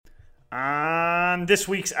On this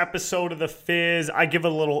week's episode of The Fizz, I give a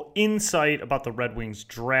little insight about the Red Wings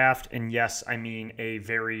draft, and yes, I mean a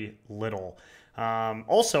very little.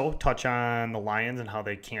 Also, touch on the Lions and how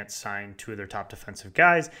they can't sign two of their top defensive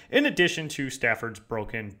guys, in addition to Stafford's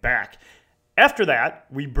broken back. After that,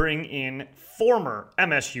 we bring in former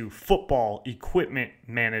MSU football equipment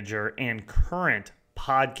manager and current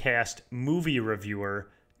podcast movie reviewer,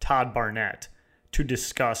 Todd Barnett, to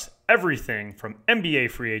discuss everything from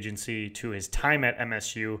NBA free agency to his time at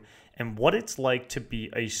MSU and what it's like to be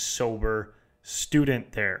a sober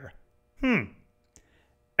student there.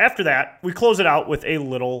 After that, we close it out with a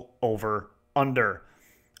little over-under.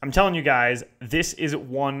 I'm telling you guys, this is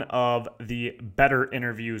one of the better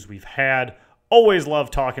interviews we've had. Always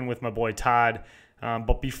love talking with my boy Todd.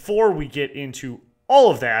 But before we get into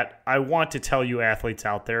all of that, I want to tell you athletes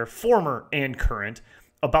out there, former and current,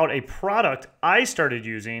 about a product I started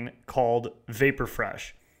using called Vapor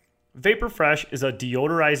Fresh. Vapor Fresh is a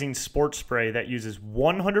deodorizing sports spray that uses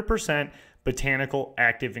 100% botanical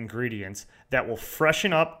active ingredients that will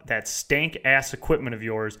freshen up that stank-ass equipment of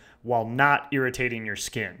yours while not irritating your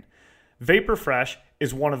skin. Vapor Fresh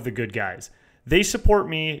is one of the good guys. They support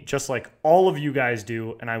me just like all of you guys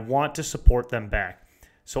do, and I want to support them back.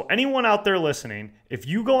 So anyone out there listening, if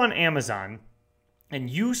you go on Amazon and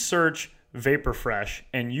you search Vapor Fresh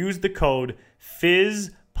and use the code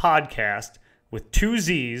FIZZPODCAST with 2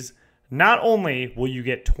 Z's, not only will you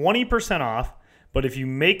get 20% off, but if you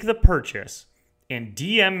make the purchase and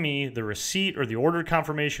DM me the receipt or the order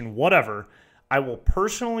confirmation, whatever, I will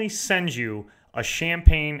personally send you a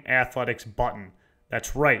Champagne Athletics button.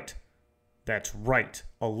 That's right.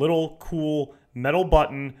 A little cool metal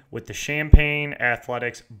button with the Champagne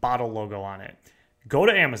Athletics bottle logo on it. Go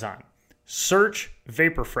to Amazon, search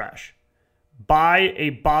Vapor Fresh. Buy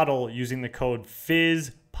a bottle using the code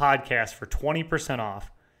FIZZPODCAST for 20%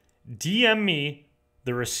 off. DM me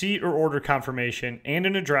the receipt or order confirmation and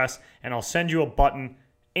an address, and I'll send you a button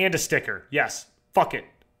and a sticker. Yes, fuck it.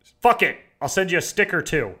 I'll send you a sticker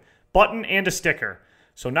too. Button and a sticker.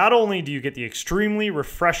 So not only do you get the extremely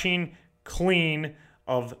refreshing clean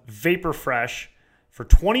of Vapor Fresh for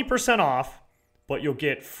 20% off, but you'll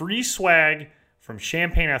get free swag from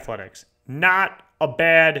Champagne Athletics. Not a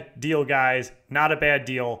bad deal, guys. Not a bad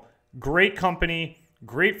deal. Great company,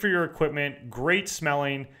 great for your equipment, great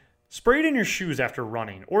smelling. Spray it in your shoes after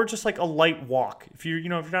running, or just like a light walk. If you're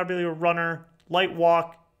not really a runner, light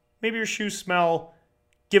walk, maybe your shoes smell,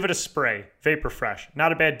 give it a spray. Vapor Fresh.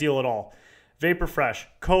 Not a bad deal at all. Vapor Fresh.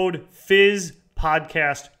 Code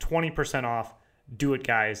FIZZPODCAST, 20% off. Do it,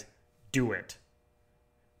 guys. Do it.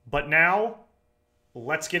 But now,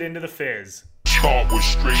 let's get into the Fizz. Start with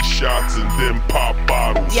straight shots and then pop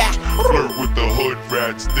bottles. Yeah. Flirt with the hood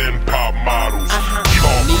rats, then pop models. Start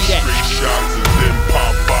with straight shots and then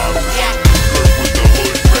pop bottles. Yeah. Flirt with the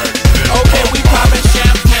hood rats, then okay, we poppin'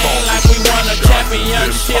 champagne like we won a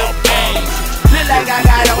championship game. Look like I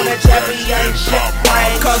got on a championship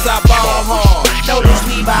ring. Cause I ball hard. Notice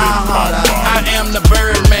me ball harder. I am the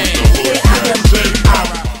Birdman. Yeah, I am Big Ara.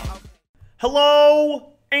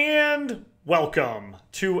 Hello and welcome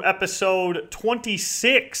to episode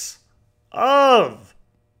 26 of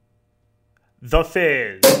The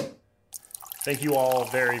Fizz. Thank you all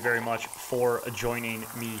very, very much for joining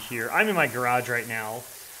me here. I'm in my garage right now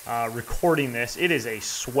recording this. It is a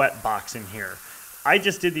sweat box in here. I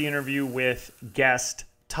just did the interview with guest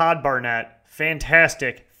Todd Barnett.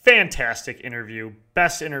 Fantastic interview.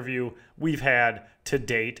 Best interview we've had to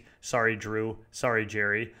date. Sorry, Drew. Sorry,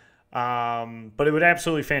 Jerry. But it was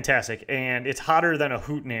absolutely fantastic, and it's hotter than a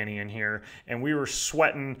hootenanny in here, and we were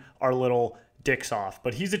sweating our little dicks off.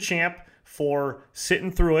 But he's a champ for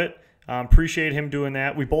sitting through it. Appreciate him doing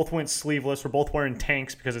that. We both went sleeveless. We're both wearing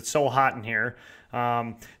tanks because it's so hot in here.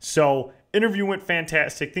 So interview went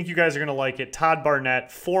fantastic. Think you guys are going to like it. Todd Barnett,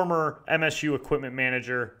 former MSU equipment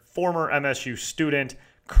manager, former MSU student,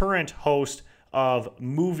 current host of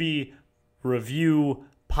movie review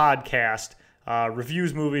podcast.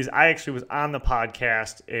 Reviews movies. I actually was on the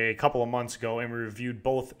podcast a couple of months ago, and we reviewed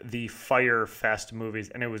both the Fyre Fest movies,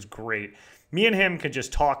 and it was great. Me and him could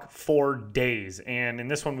just talk for days, and in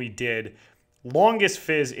this one we did longest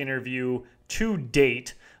Fizz interview to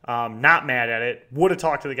date. Not mad at it. Would have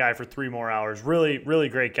talked to the guy for 3 more hours. Really, really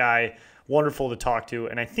great guy. Wonderful to talk to,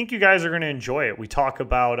 and I think you guys are going to enjoy it. We talk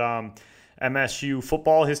about MSU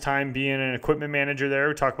football, his time being an equipment manager there.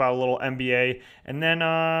 We talk about a little NBA, and then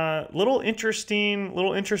little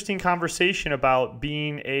interesting conversation about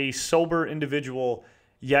being a sober individual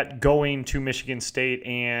yet going to Michigan State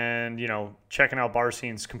and, checking out bar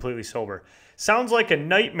scenes completely sober. Sounds like a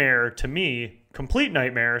nightmare to me, complete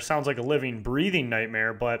nightmare. Sounds like a living, breathing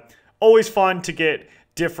nightmare, but always fun to get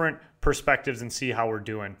different perspectives and see how we're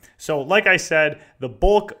doing. So like I said, the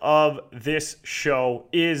bulk of this show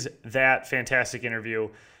is that fantastic interview.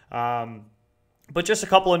 But just a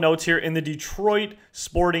couple of notes here in the Detroit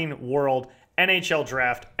sporting world. NHL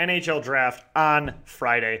draft on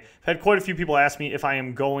Friday. I've had quite a few people ask me if I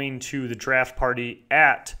am going to the draft party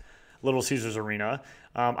at Little Caesars Arena.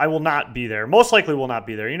 I will not be there. Most likely will not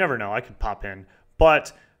be there. You never know. I could pop in.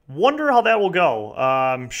 But wonder how that will go.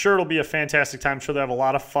 I'm sure it'll be a fantastic time. I'm sure they'll have a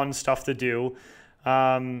lot of fun stuff to do.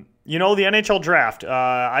 The NHL draft,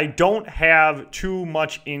 I don't have too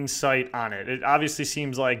much insight on it. It obviously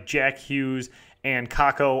seems like Jack Hughes and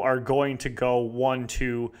Kakko are going to go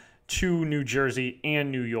 1-2 to New Jersey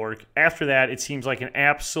and New York. After that, it seems like an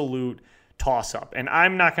absolute toss-up. And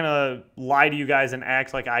I'm not going to lie to you guys and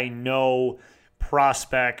act like I know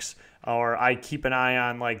prospects or I keep an eye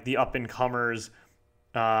on like the up-and-comers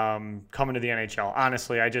coming to the NHL.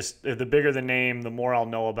 Honestly, the bigger the name, the more I'll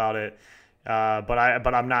know about it. But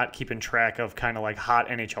I'm not keeping track of kind of like hot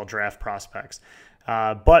NHL draft prospects.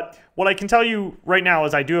 But what I can tell you right now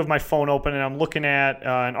is I do have my phone open and I'm looking at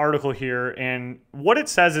an article here, and what it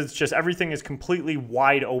says is just everything is completely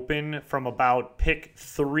wide open from about pick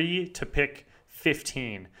 3 to pick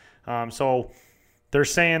 15. So they're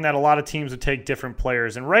saying that a lot of teams would take different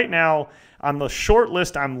players. And right now on the short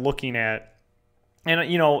list I'm looking at, and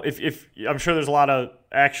if I'm sure there's a lot of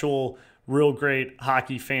actual real great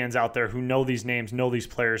hockey fans out there who know these names, know these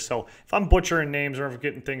players. So if I'm butchering names or if I'm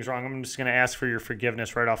getting things wrong, I'm just going to ask for your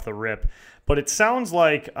forgiveness right off the rip. But it sounds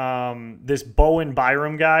like this Bowen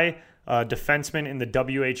Byram guy, defenseman in the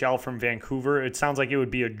WHL from Vancouver, it sounds like it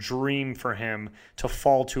would be a dream for him to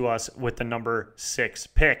fall to us with the number 6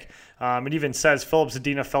 pick. It even says Philip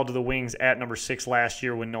Zadina fell to the Wings at number 6 last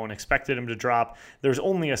year when no one expected him to drop. There's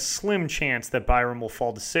only a slim chance that Byram will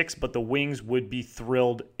fall to 6, but the Wings would be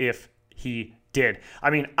thrilled if he did.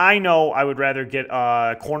 I mean, I know I would rather get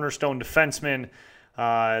a cornerstone defenseman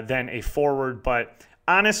than a forward, but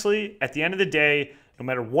honestly, at the end of the day, no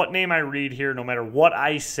matter what name I read here, no matter what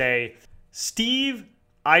I say, Steve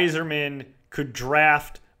Yzerman could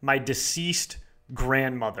draft my deceased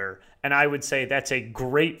grandmother, and I would say that's a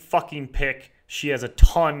great fucking pick. She has a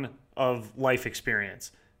ton of life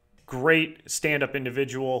experience. Great stand-up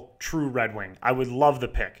individual, true Red Wing. I would love the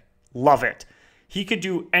pick. Love it. He could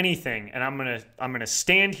do anything, and I'm gonna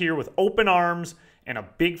stand here with open arms and a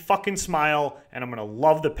big fucking smile, and I'm gonna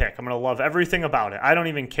love the pick. I'm gonna love everything about it. I don't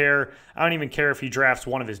even care. I don't even care if he drafts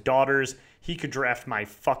one of his daughters. He could draft my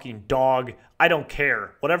fucking dog. I don't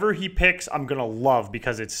care. Whatever he picks, I'm gonna love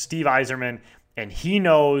because it's Steve Yzerman, and he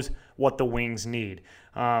knows what the Wings need.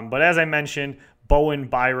 But as I mentioned, Bowen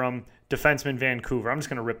Byram, defenseman Vancouver. I'm just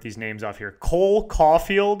going to rip these names off here. Cole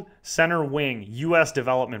Caulfield, center wing, U.S.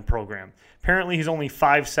 development program. Apparently he's only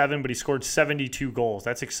 5'7", but he scored 72 goals.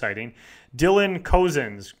 That's exciting. Dylan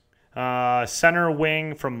Cozens, center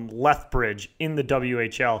wing from Lethbridge in the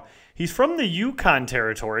WHL. He's from the Yukon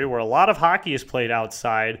territory where a lot of hockey is played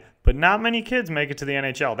outside, but not many kids make it to the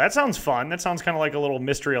NHL. That sounds fun. That sounds kind of like a little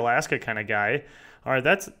Mystery Alaska kind of guy. All right,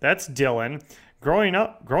 that's Dylan. Growing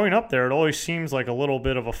up there, it always seems like a little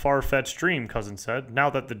bit of a far-fetched dream, Cousin said. Now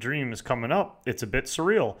that the dream is coming up, it's a bit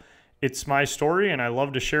surreal. It's my story, and I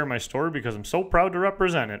love to share my story because I'm so proud to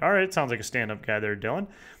represent it. All right, sounds like a stand-up guy there, Dylan.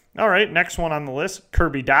 All right, next one on the list,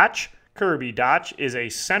 Kirby Dotch. Kirby Dotch is a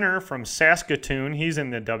center from Saskatoon. He's in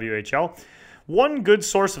the WHL. One good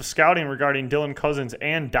source of scouting regarding Dylan Cozens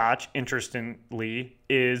and Dotch, interestingly,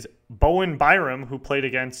 is Bowen Byram, who played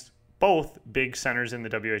against both big centers in the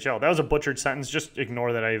WHL. That was a butchered sentence. Just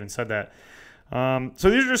ignore that I even said that. So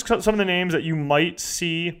these are just some of the names that you might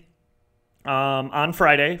see on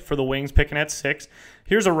Friday for the Wings picking at 6.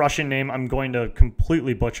 Here's a Russian name I'm going to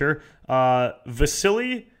completely butcher.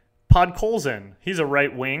 Vasily Podkolzin. He's a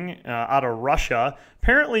right wing out of Russia.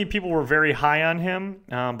 Apparently people were very high on him,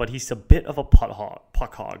 but he's a bit of a puck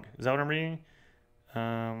hog. Is that what I'm reading?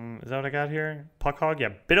 Is that what I got here? Puck hog? Yeah,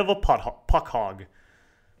 bit of a puck hog.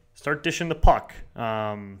 Start dishing the puck,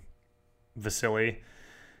 Vasily.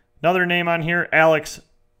 Another name on here, Alex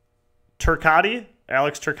Turcotte.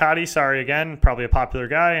 Alex Turcotte, sorry again, probably a popular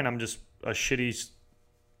guy, and I'm just a shitty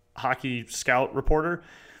hockey scout reporter.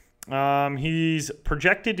 He's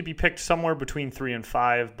projected to be picked somewhere between 3 and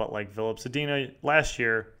 5, but like Philip Zadina last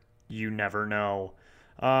year, you never know.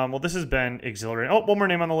 Well, this has been exhilarating. Oh, one more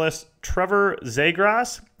name on the list, Trevor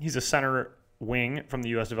Zegras. He's a center wing from the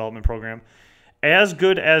U.S. development program. As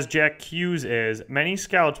good as Jack Hughes is, many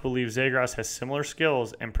scouts believe Zegras has similar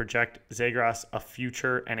skills and project Zegras a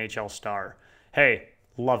future NHL star. Hey,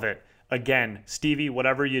 love it. Again, Stevie,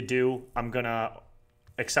 whatever you do, I'm going to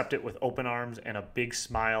accept it with open arms and a big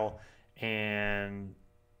smile. And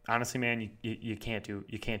honestly, man, you can't do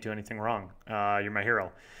anything wrong. You're my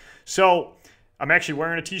hero. So I'm actually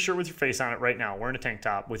wearing a t-shirt with your face on it right now. Wearing a tank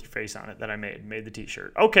top with your face on it that I made the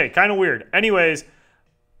t-shirt. Okay, kind of weird. Anyways,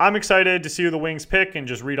 I'm excited to see who the Wings pick and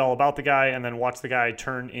just read all about the guy and then watch the guy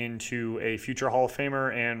turn into a future Hall of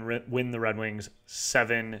Famer and win the Red Wings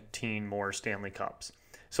 17 more Stanley Cups.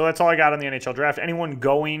 So that's all I got on the NHL draft. Anyone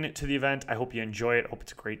going to the event, I hope you enjoy it. Hope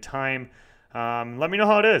it's a great time. Let me know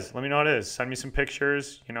how it is. Send me some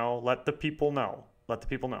pictures. Let the people know.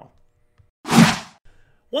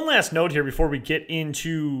 One last note here before we get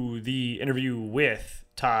into the interview with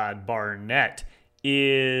Todd Barnett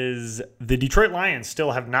is the Detroit Lions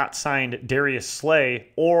still have not signed Darius Slay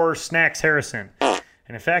or Snacks Harrison. And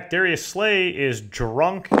in fact, Darius Slay is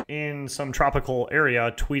drunk in some tropical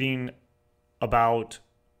area tweeting about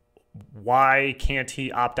why can't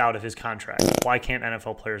he opt out of his contract? Why can't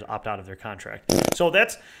NFL players opt out of their contract? So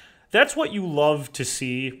that's what you love to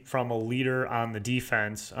see from a leader on the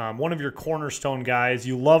defense. One of your cornerstone guys,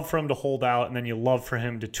 you love for him to hold out, and then you love for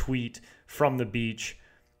him to tweet from the beach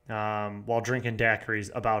while drinking daiquiris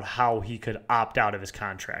about how he could opt out of his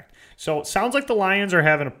contract. So it sounds like the Lions are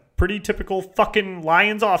having a pretty typical fucking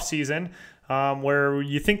Lions offseason where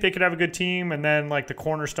you think they could have a good team, and then like the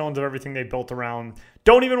cornerstones of everything they built around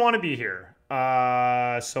don't even want to be here.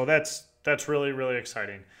 So that's really, really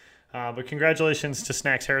exciting. But congratulations to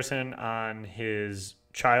Snacks Harrison on his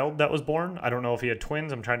child that was born. I don't know if he had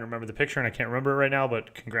twins. I'm trying to remember the picture, and I can't remember it right now,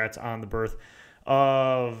 but congrats on the birth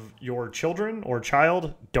of your children or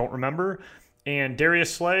child. Don't remember. And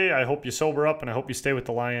Darius Slay, I hope you sober up, and I hope you stay with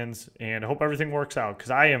the Lions, and I hope everything works out,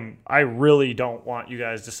 because I really don't want you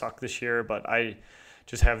guys to suck this year, but I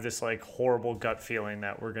just have this like horrible gut feeling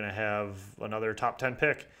that we're going to have another top 10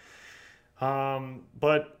 pick.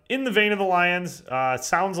 But in the vein of the Lions, it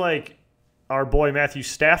sounds like our boy Matthew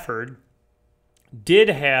Stafford did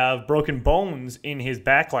have broken bones in his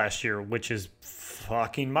back last year, which is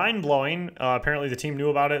fucking mind-blowing. Apparently the team knew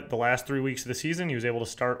about it the last 3 weeks of the season. He was able to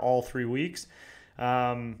start all 3 weeks.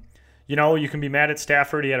 You can be mad at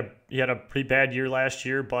Stafford. He had a pretty bad year last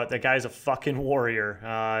year, but that guy's a fucking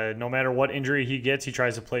warrior. No matter what injury he gets, he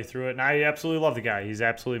tries to play through it. And I absolutely love the guy. He's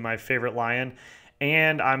absolutely my favorite Lion.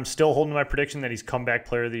 And I'm still holding my prediction that he's comeback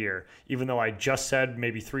player of the year, even though I just said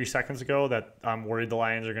maybe 3 seconds ago that I'm worried the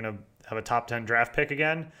Lions are going to have a top 10 draft pick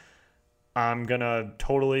again. I'm going to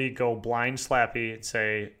totally go blind slappy and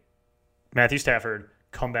say Matthew Stafford,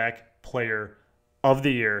 comeback player of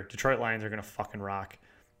the year. Detroit Lions are going to fucking rock.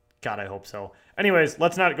 God, I hope so. Anyways,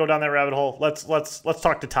 let's not go down that rabbit hole. Let's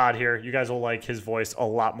talk to Todd here. You guys will like his voice a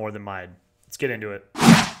lot more than mine. Let's get into it.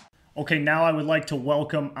 Okay, now I would like to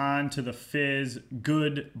welcome on to the Fizz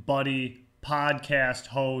good buddy podcast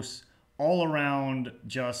host, all around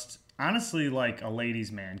just honestly like a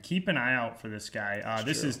ladies' man. Keep an eye out for this guy.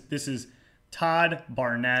 This is Todd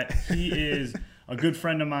Barnett. He is a good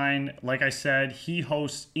friend of mine. Like I said, he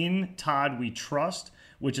hosts In Todd We Trust,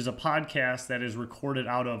 which is a podcast that is recorded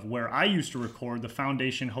out of where I used to record, the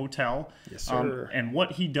Foundation Hotel. Yes, sir. And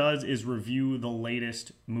what he does is review the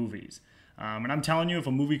latest movies. And I'm telling you, if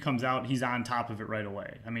a movie comes out, he's on top of it right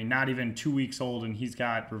away. I mean, not even 2 weeks old, and he's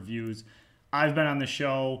got reviews. I've been on the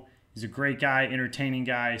show. He's a great guy, entertaining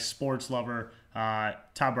guy, sports lover. Todd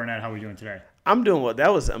Barnett, how are we doing today? I'm doing well.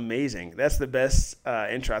 That was amazing. That's the best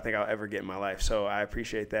intro I think I'll ever get in my life. So I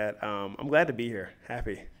appreciate that. I'm glad to be here.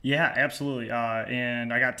 Happy. Yeah, absolutely.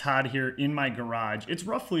 And I got Todd here in my garage. It's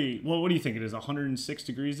roughly, what do you think it is, 106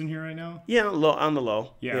 degrees in here right now? Yeah, on the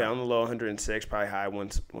low. Yeah, on the low, 106, probably high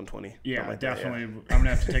 120. Yeah, like definitely. That, yeah. I'm going to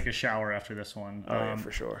have to take a shower after this one. Yeah,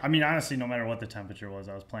 for sure. I mean, honestly, no matter what the temperature was,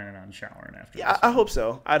 I was planning on showering after this. I hope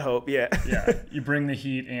so. I'd hope, yeah. Yeah, you bring the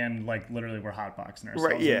heat and, like, literally we're hotboxing ourselves.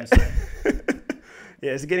 Right, yeah.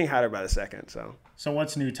 Yeah, it's getting hotter by the second. So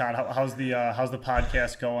what's new, Todd? How's the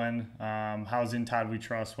podcast going? How's In Todd We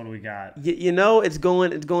Trust? What do we got? It's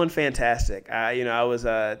going fantastic. I was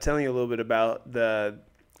telling you a little bit about the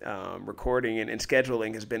recording and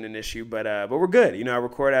scheduling has been an issue, but we're good. I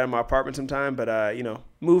record out of my apartment sometime, but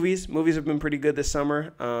movies have been pretty good this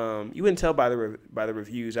summer. You wouldn't tell by the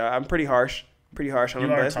reviews. I'm pretty harsh. On them.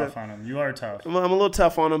 You are tough on them. You are tough. I'm a little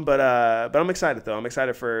tough on them, but I'm excited though. I'm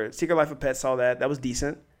excited for Secret Life of Pets. Saw that. That was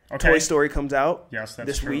decent. Okay. Toy Story comes out. Yes, that's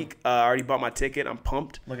this true. week. I already bought my ticket. I'm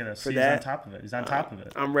pumped. Look at this. He's on top of it. He's on top of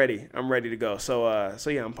it. I'm ready. I'm ready to go. So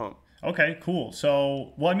yeah, I'm pumped. Okay, cool.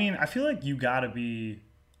 So, well, I mean, I feel like you gotta be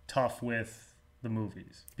tough with the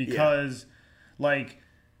movies because, like,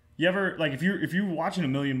 You ever like if you're watching a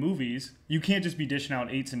million movies, you can't just be dishing out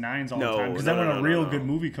 8s and 9s all the time. Because then when a real good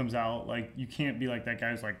movie comes out, like you can't be like that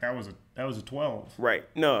guy's like that was a 12. Right.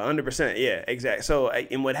 No, 100%. Yeah, exactly. So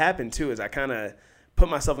and what happened too is I kind of put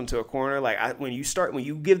myself into a corner. Like when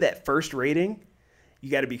you give that first rating,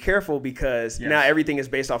 you got to be careful because now everything is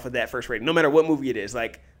based off of that first rating, no matter what movie it is.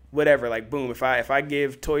 Like whatever, like boom, if I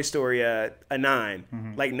give Toy Story a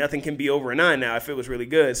 9, like nothing can be over a 9 now if it was really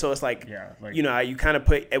good. So it's like, you kind of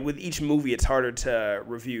put with each movie, it's harder to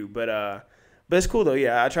review, but it's cool though.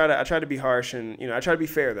 Yeah, I try to be harsh and I try to be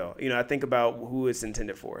fair though. I think about who it's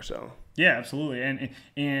intended for. So yeah, absolutely.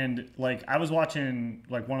 And like I was watching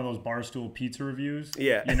like one of those Barstool pizza reviews.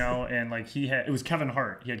 Yeah, and like it was Kevin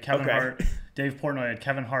Hart. He had Kevin Hart, Dave Portnoy had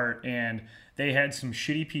Kevin Hart, and they had some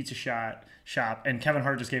shitty pizza shop, and Kevin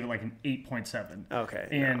Hart just gave it like an 8.7. Okay.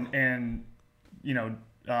 And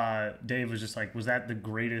Dave was just like, was that the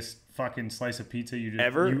greatest fucking slice of pizza you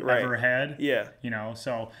ever had? Yeah.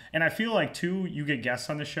 So, and I feel like too, you get guests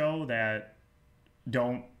on the show that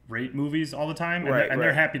don't rate movies all the time, and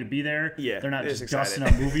they're happy to be there. Yeah. They're not just dusting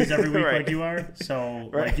on movies every week like you are.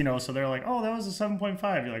 So so they're like, oh, that was a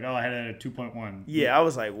 7.5. You're like, oh, I had it at a 2.1. Yeah, I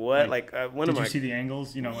was like, what? Like when did you see the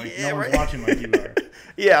angles? No one's watching like you are.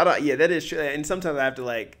 Yeah, that is true. And sometimes I have to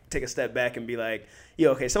like take a step back and be like,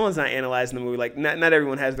 okay, someone's not analyzing the movie. Like not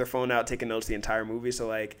everyone has their phone out taking notes the entire movie. So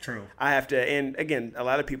like, true. I have to. And again, a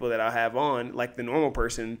lot of people that I'll have on, like the normal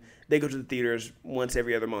person, they go to the theaters once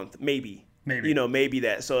every other month, maybe. Maybe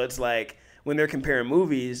that. So it's like when they're comparing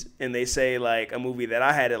movies and they say like a movie that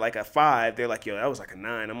I had at like a 5, they're like, yo, that was like a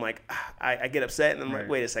 9. I'm like, I get upset and I'm like,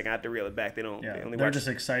 wait a second, I have to reel it back. They're just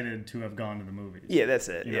excited to have gone to the movies. Yeah, that's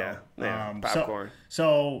it. Popcorn.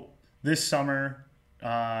 So this summer,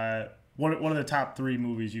 what are the top 3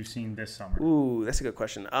 movies you've seen this summer? Ooh, that's a good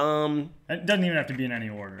question. It doesn't even have to be in any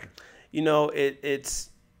order. It's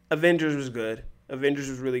Avengers was good. Avengers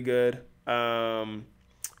was really good.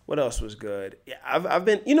 What else was good? Yeah, I've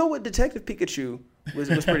been. Detective Pikachu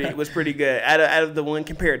was pretty good. Out of the one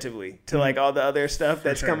comparatively to like all the other stuff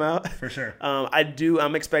that's come out. For sure.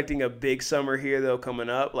 I'm expecting a big summer here though coming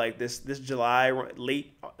up. Like this July,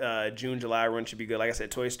 late June, July run should be good. Like I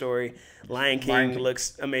said, Toy Story, Lion King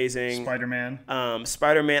looks amazing. Spider-Man. I'm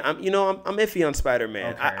iffy on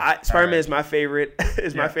Spider-Man. Okay. Spider-Man is my favorite.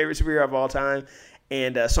 My favorite superhero of all time,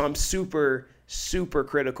 and so I'm super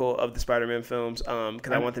critical of the Spider-Man films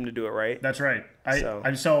because I want them to do it right. That's right.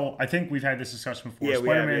 So I think we've had this discussion before.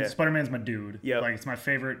 Yeah, Spider-Man's my dude. Yeah, like it's my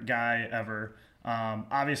favorite guy ever.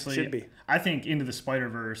 Obviously, should be. I think Into the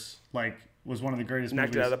Spider-Verse was one of the greatest movies.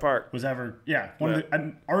 Knocked it out of the park. Was ever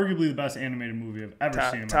arguably the best animated movie I've ever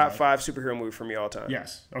seen. Top 5 superhero movie for me all time.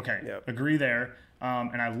 Yes. Okay. Yep. Agree there.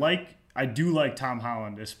 And I do like Tom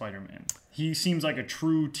Holland as Spider-Man. He seems like a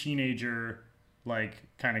true teenager.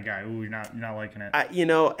 Kind of guy. Ooh, you're not liking it.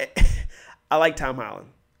 I like Tom Holland.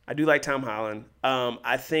 I do like Tom Holland.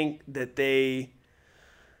 I think that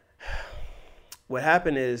what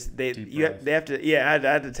happened is they have to. Yeah, I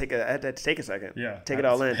had to take a second. Yeah, take it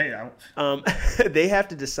all in. They have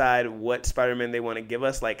to decide what Spider-Man they want to give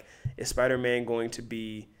us. Like, is Spider-Man going to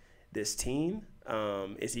be this teen?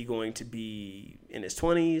 Is he going to be in his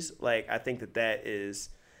 20s? Like, I think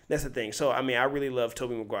that's the thing. So, I really love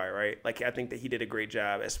Tobey Maguire, right? Like, I think that he did a great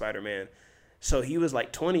job as Spider-Man. So, he was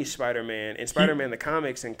like 20 Spider-Man. And Spider-Man, the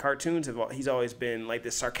comics and cartoons, he's always been like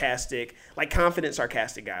this sarcastic, like confident,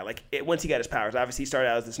 sarcastic guy. Like, once he got his powers, obviously he started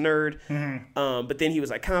out as this nerd. Mm-hmm. But then he was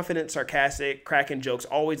like confident, sarcastic, cracking jokes,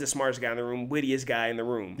 always the smartest guy in the room, wittiest guy in the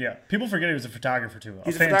room. Yeah. People forget he was a photographer, too.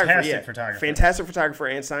 He's a fantastic photographer. Fantastic photographer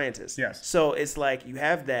and scientist. Yes. So, it's like you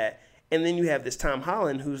have that. And then you have this Tom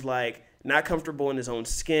Holland who's like, not comfortable in his own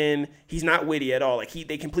skin. He's not witty at all. Like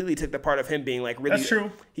they completely took the part of him being like really. That's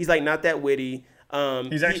true. He's like not that witty.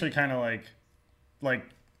 He's actually kind of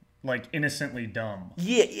like innocently dumb.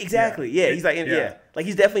 Yeah, exactly. Yeah, he's like like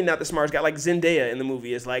he's definitely not the smartest guy. Like Zendaya in the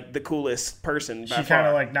movie is like the coolest person. By she kind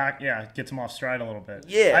of gets him off stride a little bit.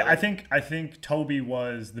 Yeah, I think Toby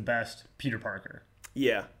was the best Peter Parker.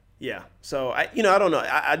 Yeah. Yeah. So I don't know.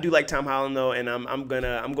 I do like Tom Holland though, and I'm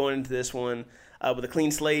going into this one with a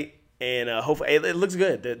clean slate. And hopefully it looks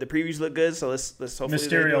good. The previews look good, so let's hopefully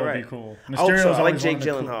Mysterio will be cool. I like Jake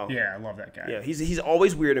Gyllenhaal. Yeah, I love that guy. Yeah, he's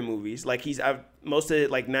always weird in movies. Like most of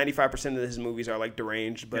like 95% of his movies are like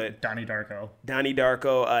deranged. But Donnie Darko,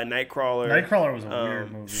 Nightcrawler. Nightcrawler was a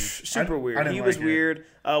weird movie. Super weird. He was weird.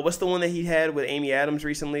 What's the one that he had with Amy Adams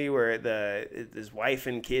recently, where his wife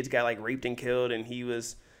and kids got like raped and killed, and he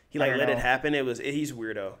let it happen. He's a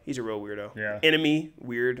weirdo. He's a real weirdo. Yeah. Enemy,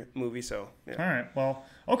 weird movie. So yeah. All right. Well,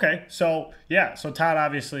 Okay, so Todd,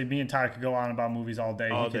 obviously, me and Todd could go on about movies all day.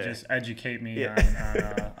 He could just educate me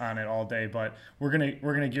on it all day. But we're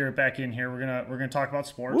gonna gear it back in here. We're gonna talk about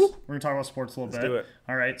sports. Woo. We're gonna talk about sports a little bit. Do it.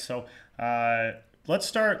 All right, so let's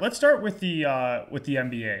start with the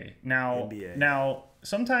NBA. Now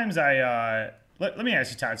sometimes let me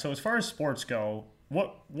ask you, Todd. So as far as sports go,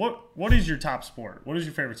 what is your top sport? What is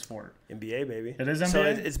your favorite sport? NBA, baby. It is NBA? So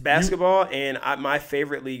it's basketball, and my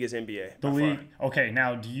favorite league is NBA. The league. Okay,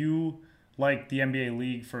 now do you like the NBA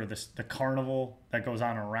league for the carnival that goes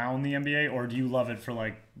on around the NBA, or do you love it for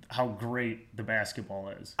like how great the basketball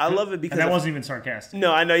is? I love it because that wasn't even sarcastic.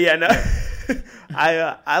 No, I know. Yeah, no.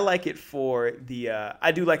 I like it for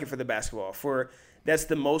I do like it for the basketball. That's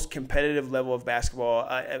the most competitive level of basketball.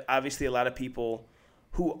 Obviously, a lot of people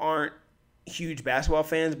who aren't huge basketball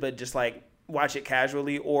fans, but just like watch it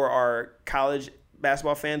casually, or are college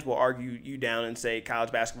basketball fans, will argue you down and say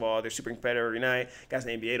college basketball, they're super competitive every night. Guys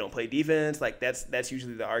in the NBA don't play defense. Like that's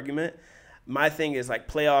usually the argument. My thing is like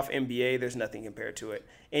playoff NBA, there's nothing compared to it.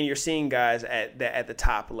 And you're seeing guys at the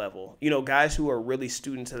top level. You know, guys who are really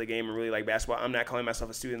students of the game and really like basketball. I'm not calling myself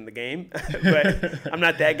a student of the game, but I'm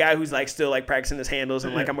not that guy who's like still like practicing his handles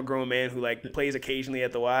and like I'm a grown man who like plays occasionally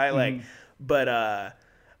at the Y. Like,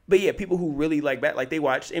 but yeah, people who really like they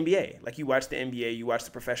watch NBA. Like you watch the NBA, you watch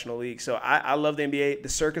the professional league. So I love the NBA. The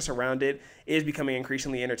circus around it is becoming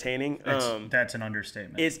increasingly entertaining. That's an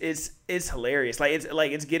understatement. It's hilarious.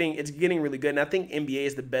 It's getting really good. And I think NBA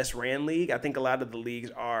is the best ran league. I think a lot of the leagues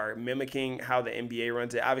are mimicking how the NBA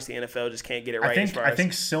runs it. Obviously, NFL just can't get it right. I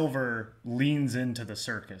think Silver leans into the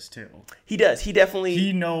circus too. He does.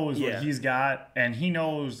 He knows what he's got, and he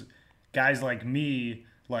knows guys like me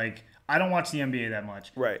like. I don't watch the NBA that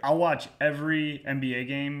much. Right. I'll watch every NBA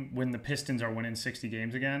game when the Pistons are winning 60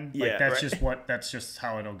 games again. Like that's just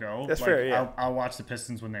how it'll go. That's like, fair, yeah. I'll watch the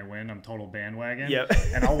Pistons when they win. I'm total bandwagon. Yep.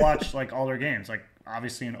 And I'll watch like all their games. Like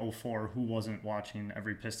obviously in 2004, who wasn't watching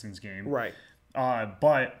every Pistons game? Right.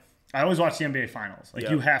 But I always watch the NBA finals. Like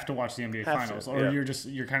you have to watch the NBA finals. To, or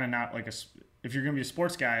you're kind of not like if you're going to be a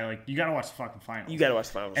sports guy, like you got to watch the fucking finals. You got to watch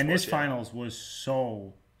the finals. And this finals was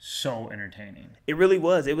so entertaining. It really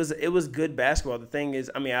was. It was good basketball. The thing is,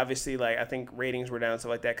 I mean, obviously, like I think ratings were down and stuff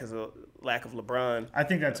like that because of the lack of LeBron. I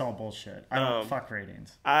think that's all bullshit. I don't fuck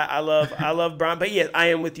ratings. I love Bron, but yeah, I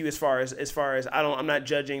am with you as far as I'm not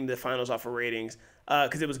judging the finals off of ratings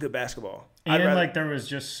because it was good basketball. And like there was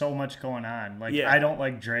just so much going on. Like I don't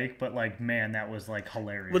like Drake, but like man, that was like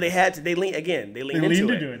hilarious. Well, they had to. They leaned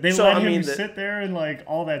into it. They let him sit there and like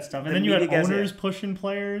all that stuff, and then you had owners pushing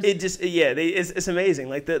players. It's amazing.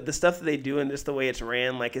 Like the stuff that they do and just the way it's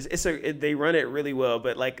ran. Like they run it really well,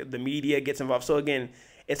 but like the media gets involved. So again,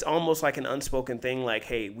 it's almost like an unspoken thing. Like,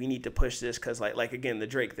 hey, we need to push this because like again the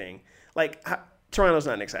Drake thing. Like. Toronto's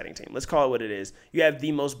not an exciting team. Let's call it what it is. You have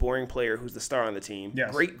the most boring player who's the star on the team.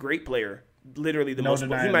 Yes. Great player. Literally the most. He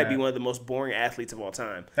might be one of the most boring athletes of all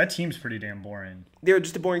time. That team's pretty damn boring. They're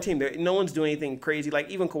just a boring team. No one's doing anything crazy. Like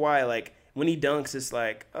even Kawhi, like when he dunks, it's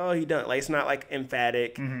like, oh, he dunked. Like it's not like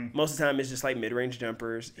emphatic. Mm-hmm. Most of the time, it's just like mid-range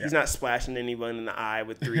jumpers. Yeah. He's not splashing anyone in the eye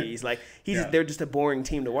with threes. Like they're just a boring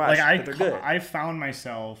team to watch. Like but they're good. I found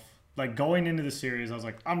myself. Like going into the series, I was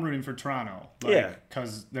like, I'm rooting for Toronto.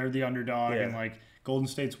 Because they're the underdog and like Golden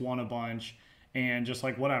State's won a bunch and just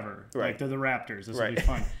like whatever. Right. Like they're the Raptors. This will be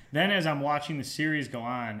fun. Then as I'm watching the series go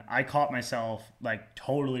on, I caught myself like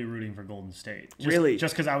totally rooting for Golden State.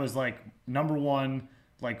 Just because I was like, number one,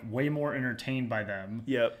 like way more entertained by them.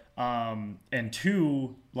 Yep. And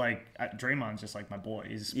two, like Draymond's just like my boy.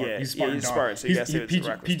 He's Spartan. He's Spartan. So he's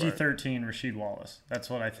PG-13 Rasheed Wallace. That's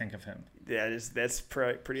what I think of him. Yeah, that's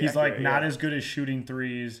pretty. He's like not as good as shooting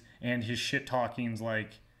threes, and his shit talking's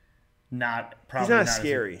like not probably. He's not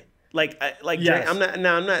scary. Yes. I'm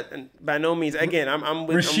not by no means. Again, I'm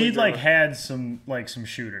with Rasheed. Like had some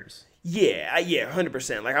shooters. Yeah,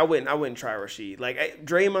 100%. Like I wouldn't try Rasheed. Like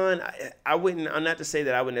Draymond, I wouldn't. I'm not to say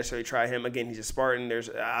that I wouldn't necessarily try him. Again, he's a Spartan.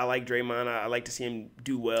 I like Draymond. I like to see him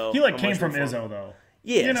do well. He came from Izzo though.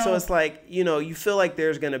 Yeah, so it's like, you feel like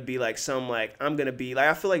there's going to be like some like, I'm going to be like,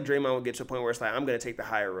 I feel like Draymond will get to a point where it's like, I'm going to take the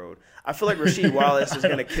higher road. I feel like Rasheed Wallace is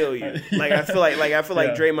going to kill you. Like, I feel like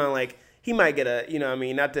Draymond, like, he might get a,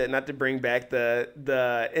 not to bring back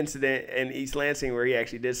the incident in East Lansing where he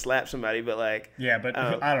actually did slap somebody, but like. Yeah, but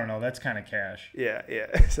I don't know. That's kind of cash. Yeah.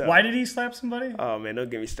 So, why did he slap somebody? Oh, man,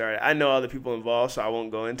 don't get me started. I know all the people involved, so I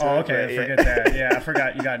won't go into it. Oh, okay. Forget that. Yeah, I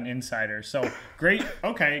forgot you got an insider. So, great.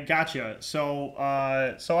 Okay, gotcha. So all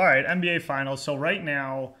right, NBA Finals. So right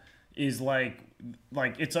now is like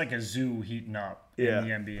it's like a zoo heating up in the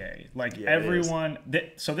NBA. Like everyone.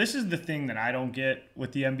 So this is the thing that I don't get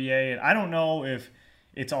with the NBA, and I don't know if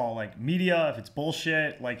it's all like media, if it's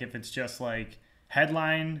bullshit, like if it's just like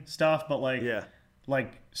headline stuff, but like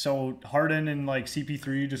so Harden and like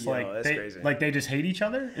CP3 just that's crazy. Like they just hate each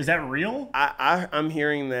other. Is that real? I'm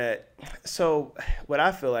hearing that. So what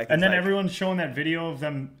I feel like, and then like, everyone's showing that video of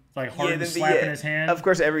them like Harden slapping his hand. Of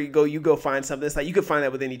course, you go find something. It's like you could find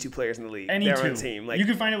that with any two players in the league. Any two. On a team. Like, you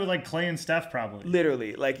could find it with like Clay and Steph probably.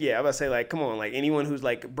 Literally, like I'm about to say, like, come on, like anyone who's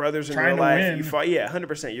like brothers in trying real life, win. you fight,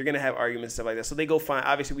 100%. You're gonna have arguments and stuff like that. So they go find.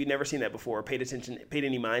 Obviously, we've never seen that before. Paid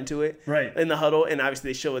any mind to it, right? In the huddle, and obviously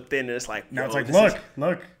they show it then, and it's like, now it's like,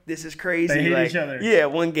 look, this is crazy. They hate like, each other. Yeah,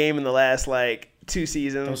 one game in the last like 2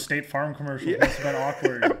 seasons. Those State Farm commercials must have been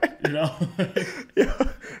awkward, you know.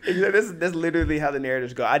 That's literally how the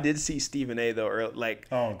narratives go. I did see Stephen A. though,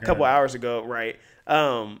 a couple hours ago, right?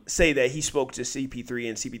 Say that he spoke to CP3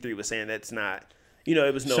 and CP3 was saying that's not,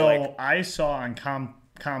 it was no. So I saw on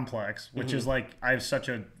Complex, which is like I have such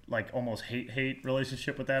a like almost hate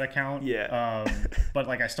relationship with that account. Yeah. But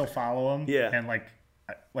like I still follow him. Yeah. And like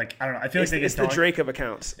I don't know. I feel like it's the Drake of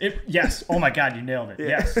accounts. Yes. Oh my God, you nailed it. Yeah.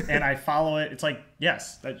 Yes. And I follow it. It's like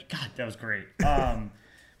yes. God, that was great.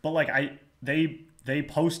 But like they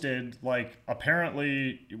posted like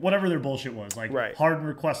apparently whatever their bullshit was, like Harden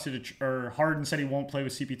requested or Harden said he won't play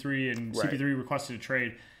with CP3 and CP3 requested a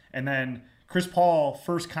trade, and then Chris Paul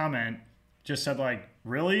first comment just said like,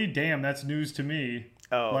 really, damn, that's news to me,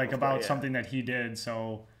 about something that he did.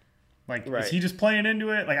 So like, is he just playing into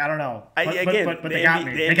it? Like, I don't know. But they got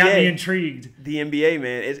me. They got me intrigued. The NBA,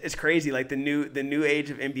 man, it's crazy. Like the new age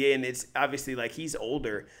of NBA, and it's obviously like he's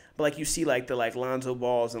older, but like you see like the like Lonzo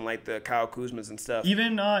Balls and like the Kyle Kuzmas and stuff.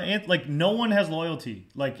 Even like no one has loyalty.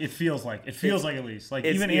 Like it feels like at least like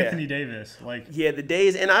even Anthony Davis. Like the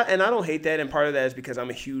days, and I don't hate that. And part of that is because I'm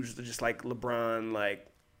a huge just like LeBron. Like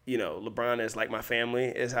LeBron is like my family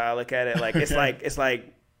is how I look at it. Like it's it's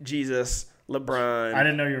like Jesus. LeBron. I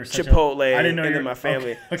didn't know you were such Chipotle. I didn't know and you then my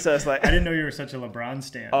family. Okay. So it's like I didn't know you were such a LeBron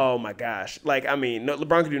stan. Oh my gosh! Like I mean,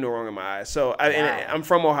 LeBron can do no wrong in my eyes. So and I'm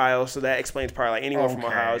from Ohio, so that explains probably like anyone from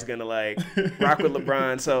Ohio is gonna like rock with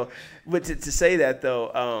LeBron. So, but to say that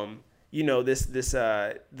though,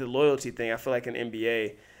 the loyalty thing, I feel like in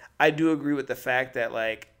NBA, I do agree with the fact that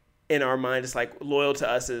like in our mind, it's like loyal to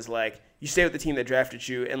us is like you stay with the team that drafted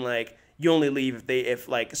you, and like you only leave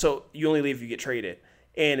you only leave if you get traded,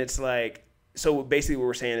 and it's like. So basically what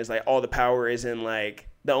we're saying is like all the power is in like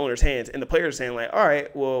the owner's hands, and the players are saying like, all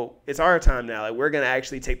right, well, it's our time now. Like we're going to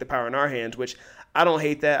actually take the power in our hands, which I don't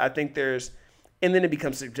hate that. I think and then it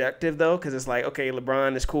becomes subjective though, because it's like, okay,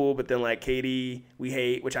 LeBron is cool, but then like KD we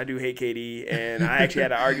hate, which I do hate KD. And I actually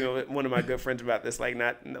had an argument with one of my good friends about this, like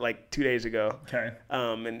not like 2 days ago. Okay.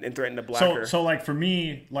 And threatened to block her. So like for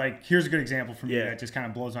me, like here's a good example for me that just kind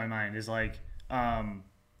of blows my mind is like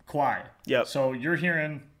Kawhi. Yep. So you're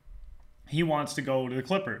hearing he wants to go to the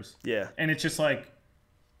Clippers. Yeah. And it's just like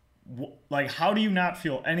how do you not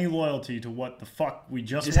feel any loyalty to what the fuck we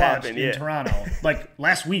just watched happened, in Toronto, like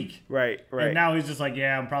last week? Right. And now he's just like,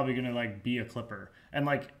 yeah, I'm probably going to like be a Clipper. And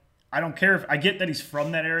like, I don't care if I get that he's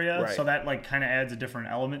from that area. So that like kind of adds a different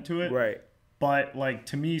element to it. Right. But like,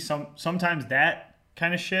 to me, sometimes that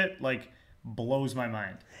kind of shit like blows my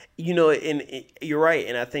mind. And you're right.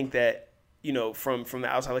 And I think that, from the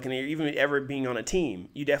outside looking in, even ever being on a team,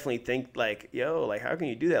 you definitely think like, yo, like how can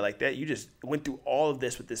you do that like that? You just went through all of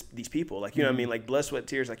this with these people, like you know what I mean, like blood, sweat,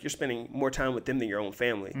 tears. Like you're spending more time with them than your own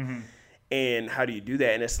family, and how do you do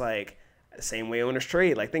that? And it's like the same way owners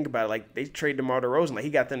trade. Like think about it, like they trade DeMar DeRozan, like he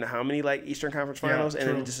got them to how many like Eastern Conference Finals, and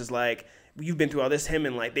then it just is like. You've been through all this. Him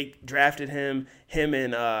and like they drafted him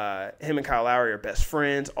and Kyle Lowry are best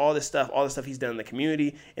friends. All this stuff he's done in the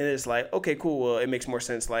community, and it's like, okay, cool. Well, it makes more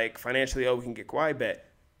sense. Like financially, we can get Kawhi bet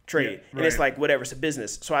trade, and it's like whatever. It's a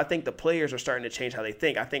business. So I think the players are starting to change how they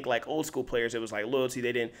think. I think like old school players, it was like loyalty.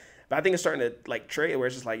 They didn't. But I think it's starting to like trade where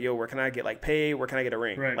it's just like, yo, where can I get like paid? Where can I get a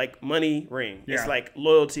ring? Right. Like money, ring. Yeah. It's like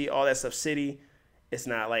loyalty, all that stuff. City. It's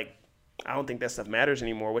not like. I don't think that stuff matters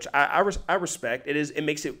anymore, which I respect. It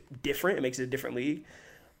makes it different. It makes it a different league.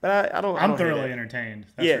 But I'm thoroughly entertained.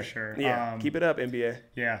 That's for sure. Yeah, keep it up, NBA.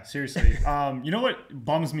 Yeah, seriously. You know what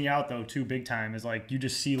bums me out though too, big time, is like you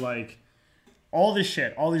just see like all this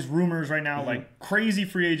shit, all these rumors right now, like crazy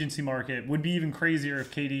free agency market would be even crazier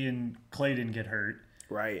if KD and Clay didn't get hurt.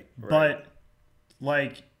 Right. But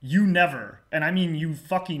like you never, and I mean you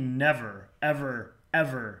fucking never,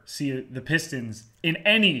 ever see the Pistons in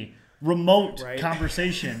any remote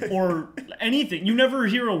conversation or anything. You never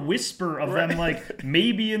hear a whisper of them like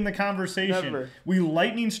maybe in the conversation. Never. We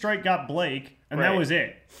lightning strike got Blake, and that was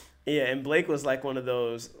it. Yeah, and Blake was like one of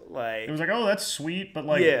those like it was like, oh, that's sweet, but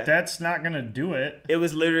like that's not gonna do it. It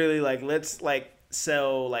was literally like let's like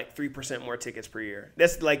sell like 3% more tickets per year.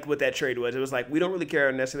 That's like what that trade was. It was like, we don't really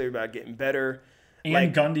care necessarily about getting better. And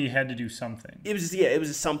like, Gundy had to do something. It was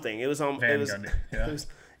just something. It was Gundy.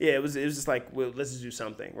 Yeah. It was just like, well, let's just do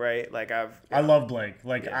something, right? Like I love Blake.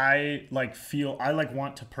 Like I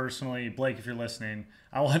want to personally, Blake, if you're listening,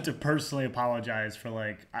 I want to personally apologize for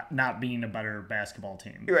like not being a better basketball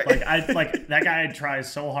team. Right. Like that guy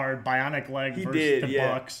tries so hard. Bionic leg versus the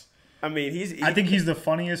Bucks. I mean, I think he's the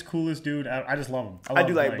funniest, coolest dude. I just love him. I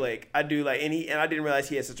do like Blake. I do like, and I didn't realize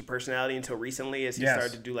he had such a personality until recently, as he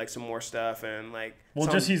started to do like some more stuff and like. Well,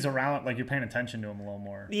 he's around, like you're paying attention to him a little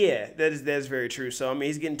more. Yeah, that is very true. So I mean,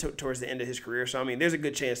 he's getting towards the end of his career. So I mean, there's a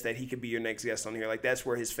good chance that he could be your next guest on here. Like that's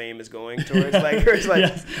where his fame is going towards. Like, it's like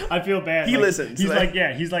yes, I feel bad. He listens. He's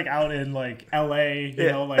he's like out in like L.A.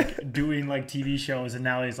 You know, like doing like TV shows, and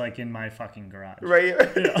now he's like in my fucking garage. Right.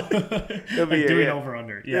 You know? He'll be doing over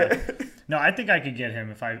under. Yeah. No, I think I could get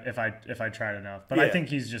him if I tried enough. But I think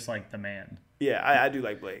he's just like the man. Yeah, I do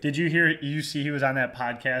like Blake. Did you see he was on that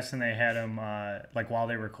podcast and they had him like while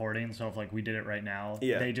they were recording? So if like we did it right now,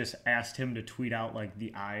 they just asked him to tweet out like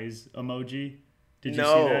the eyes emoji. Did you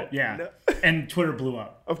see that? Yeah. No. And Twitter blew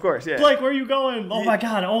up. Of course, yeah. Blake, where are you going? Oh my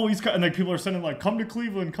God! Oh, he's and like people are sending like, come to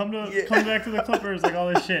Cleveland, come back to the Clippers, like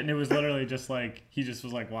all this shit. And it was literally just like he just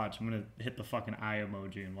was like, watch, I'm gonna hit the fucking eye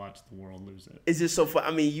emoji and watch the world lose it. It's just so fun.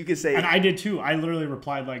 I mean, you could say, and I did too. I literally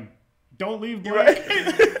replied like, don't leave, Blake.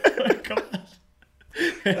 Right. Like, come on.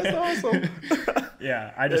 That's awesome.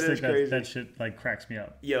 Yeah, I just think that shit like cracks me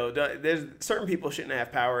up. Yo, there's certain people shouldn't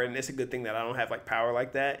have power, and it's a good thing that I don't have like power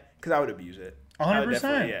like that because I would abuse it.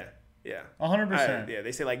 100%. Yeah. 100%. Yeah,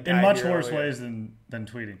 they say like in much worse ways than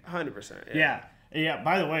tweeting. 100%. Yeah.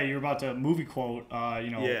 By the way, you're about to movie quote.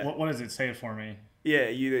 What does it? Say it for me. Yeah,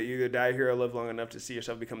 you either die here or live long enough to see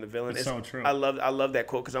yourself become the villain. It's so true. I love that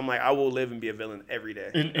quote because I'm like, I will live and be a villain every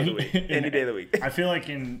day of the week, any day of the week. I feel like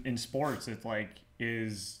in sports, it like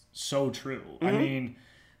is so true. Mm-hmm.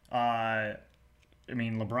 I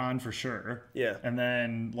mean, LeBron for sure. Yeah. And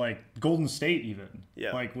then like Golden State even.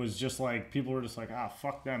 Yeah. Like was just like people were just like,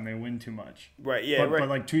 fuck them, they win too much. Right. Yeah. But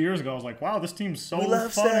like 2 years ago, I was like, wow, this team's so fun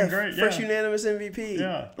Steph. And great. First unanimous MVP.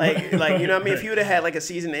 Yeah. Like you know what I mean? If he would have had like a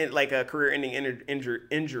season like a career-ending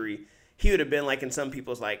injury, he would have been like in some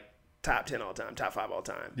people's like top 10 all time, top 5 all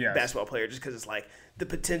time basketball player, just because it's like the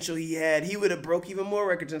potential he had. He would have broke even more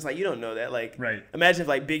records. And it's like, you don't know that. Like, imagine if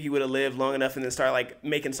like Biggie would have lived long enough and then start like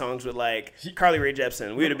making songs with like Carly Rae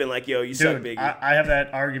Jepsen. We would have been like, yo, you suck, Biggie. I have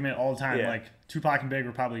that argument all the time. Like Tupac and Big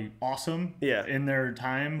were probably awesome in their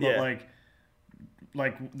time, but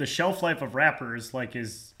like the shelf life of rappers like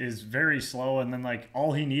is very slow, and then like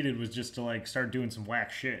all he needed was just to like start doing some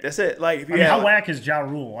whack shit. That's it. Like how whack is Ja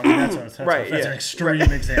Rule? I mean that's an extreme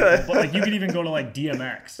example. But like you could even go to like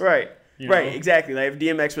DMX. Right. Exactly. Like if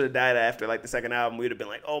DMX would have died after like the second album, we'd have been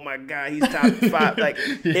like, oh my God, he's top 5. Like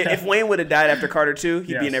if Wayne would have died after Carter 2,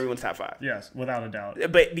 he'd be in everyone's top 5. Yes, without a doubt.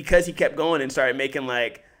 But because he kept going and started making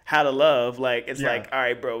like How to Love, like it's like, all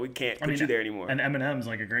right, bro, we can't put you there anymore. And Eminem's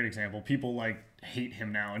like a great example. People like hate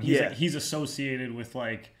him now, and he's associated with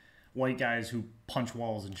like white guys who punch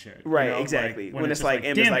walls and shit. Right, you know? exactly. Like, when it's like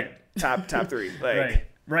M is like top 3. Like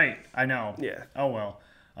right. I know. Yeah. Oh well.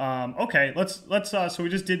 Okay. Let's. So we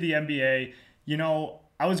just did the NBA. You know,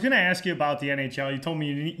 I was gonna ask you about the NHL. You told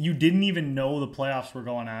me you didn't even know the playoffs were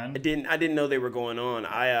going on. I didn't know they were going on.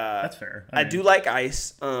 That's fair. I do like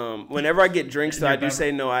ice. Whenever I get drinks, though, I do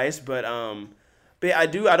say no ice, but I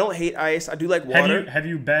don't hate ice. I do like water. Have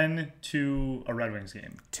you been to a Red Wings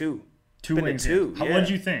game? Two Wings. Yeah. What did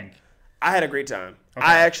you think? I had a great time.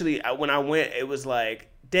 Okay. When I went, it was like,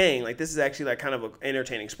 dang, like this is actually like kind of an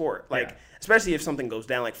entertaining sport. Like especially if something goes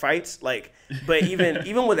down, like fights. Like, but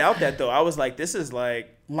even without that though, I was like, this is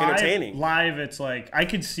like entertaining. Live, it's like I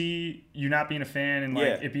could see you not being a fan and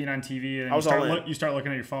like it being on TV, and you start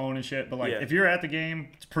looking at your phone and shit. But like if you're at the game,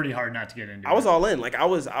 it's pretty hard not to get into it. I was all in. Like I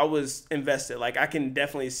was invested. Like I can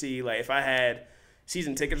definitely see like if I had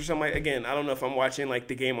season tickets or something. Like, again, I don't know if I'm watching like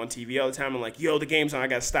the game on TV all the time and like, yo, the game's on, I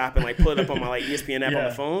gotta stop and like pull it up on my like ESPN app on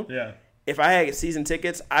the phone. Yeah. If I had season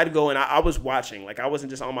tickets, I'd go and I was watching. Like I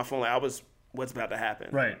wasn't just on my phone. Like I was what's about to happen.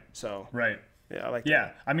 Right. So right. Yeah, I like that.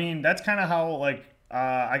 Yeah. I mean, that's kind of how like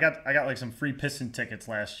I got like some free Piston tickets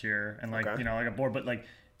last year, and like you know I got bored, but like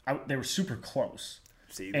they were super close.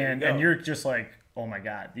 See, and you're just like, oh my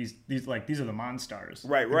God, these are the Monstars.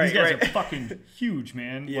 Right. These guys are fucking huge,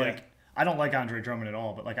 man. Yeah. Like I don't like Andre Drummond at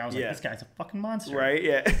all, but like I was like, this guy's a fucking monster. Right.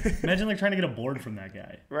 Yeah. Imagine like trying to get a board from that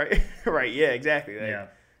guy. Right. Right. Yeah. Exactly. Like, yeah.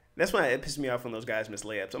 That's why it pisses me off when those guys miss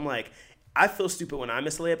layups. I'm like, I feel stupid when I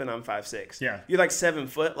miss a layup and I'm 5'6". Yeah. You're like 7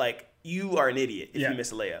 foot. Like, you are an idiot if Yeah. you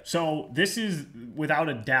miss a layup. So this is, without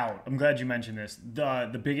a doubt, I'm glad you mentioned this,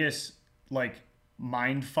 the biggest, like,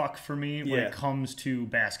 mind fuck for me when it comes to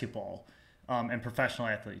basketball and professional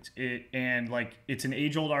athletes. It's an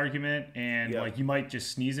age-old argument, and, like, you might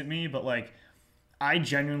just sneeze at me, but, like, I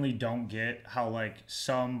genuinely don't get how, like,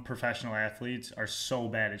 some professional athletes are so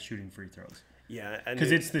bad at shooting free throws. Yeah.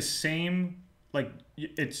 Because it's the same, like,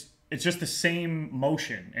 it's just the same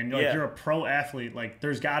motion. And, like, you're a pro athlete. Like,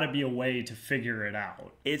 there's got to be a way to figure it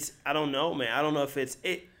out. I don't know, man. I don't know if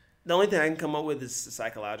the only thing I can come up with is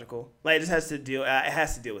psychological. Like, it just has to deal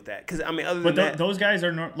with that. Because, I mean, other than that. Those guys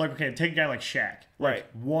are, like, okay, take a guy like Shaq. Like,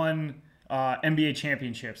 Right. won NBA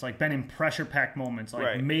championships, like, been in pressure-packed moments,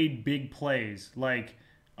 like, made big plays. Like,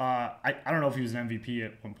 I don't know if he was an MVP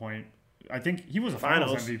at one point. I think he was a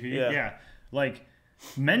finals MVP. Yeah. Like,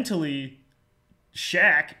 mentally,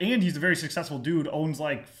 Shaq, and he's a very successful dude, owns,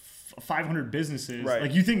 like, 500 businesses. Right.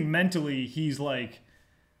 Like, you think mentally he's, like,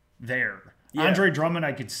 there. Yeah. Andre Drummond,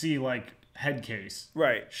 I could see, like, head case.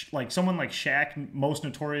 Right. Like, someone like Shaq, most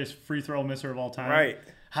notorious free throw misser of all time. Right.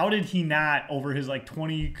 How did he not, over his, like,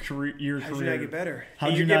 20-year career? How did you not get better?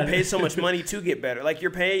 How'd you you get not paid so much money to get better. Like, you're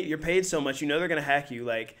paid so much. You know they're going to hack you.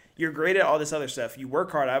 Like, you're great at all this other stuff. You work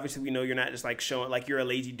hard. Obviously, we know you're not just, like, showing, like, you're a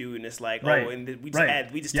lazy dude and it's like, Right. oh, and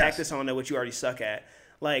we just tack this on to what you already suck at.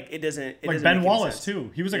 Like, it doesn't Like, make Ben any Wallace, sense.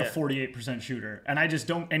 too. He was, like, a 48% shooter. And I just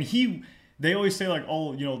don't, and they always say, like,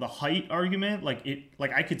 oh, you know, the height argument, like,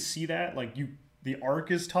 I could see that. Like, the arc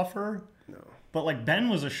is tougher. No. But, like, Ben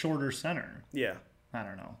was a shorter center. Yeah. I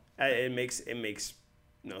don't know. It makes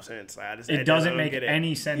no sense. It doesn't make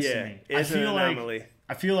any sense to me. It's an anomaly.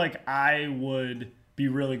 I feel like I would be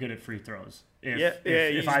really good at free throws if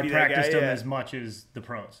just I be that practiced guy, them as much as the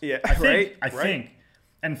pros. Yeah, I think, right.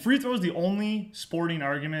 And free throw is the only sporting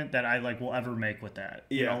argument that I will ever make with that.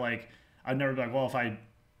 Yeah. You know, like, I'd never be like, well, if I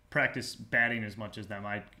practice batting as much as them,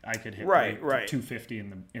 I could hit 250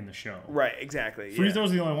 in the show. Right, exactly. Free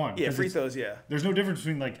throws are the only one. Yeah, free throws. Yeah. There's no difference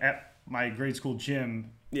between, like, at my grade school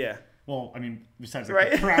gym. Yeah. Well, I mean, besides the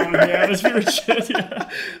crowd and the atmosphere and shit,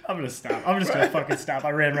 I'm going to stop. I'm just going to fucking stop. I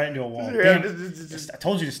ran right into a wall. Damn, I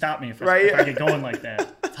told you to stop me if I get going like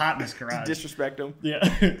that. It's hot in this garage. Disrespect them. Yeah.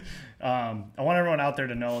 I want everyone out there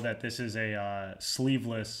to know that this is a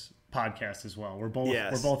sleeveless podcast as well. We're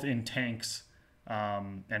both in tanks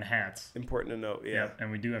and hats. Important to note, yeah.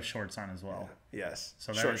 And we do have shorts on as well. Yeah. Yes.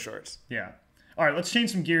 So shorts. Yeah. All right, let's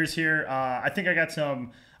change some gears here. I think I got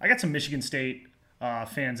some Michigan State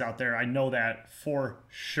fans out there. I know that for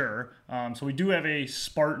sure. So we do have a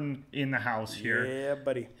Spartan in the house here. Yeah,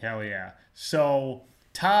 buddy. Hell yeah. So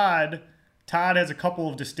Todd has a couple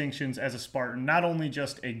of distinctions as a Spartan. Not only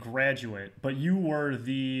just a graduate, but you were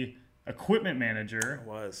the equipment manager.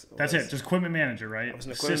 That's it. Just equipment manager, right? I was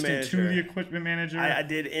an equipment Assistant manager. to the equipment manager. I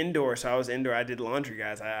did indoor, so I was indoor. I did laundry,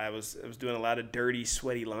 guys. I was doing a lot of dirty,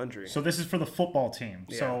 sweaty laundry. So this is for the football team.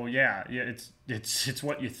 Yeah. So it's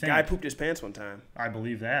what you think. Guy pooped his pants one time. I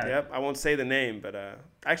believe that. Yep. I won't say the name, but I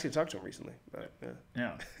actually talked to him recently. But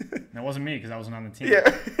yeah. That wasn't me because I wasn't on the team.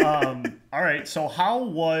 Yeah. All right. So how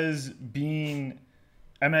was being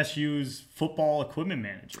MSU's football equipment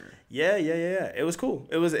manager? Yeah. It was cool.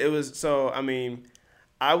 It was. So I mean,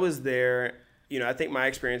 I was there. You know, I think my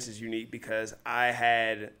experience is unique because I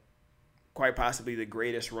had quite possibly the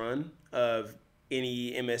greatest run of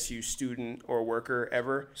any MSU student or worker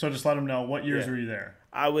ever. So just let them know, what years were you there?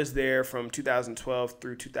 I was there from 2012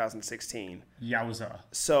 through 2016. Yowza.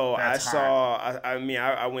 So That's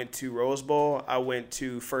I went to Rose Bowl, I went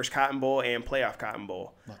to First Cotton Bowl, and Playoff Cotton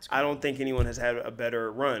Bowl. I don't think anyone has had a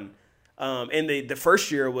better run. And the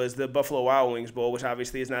first year was the Buffalo Wild Wings Bowl, which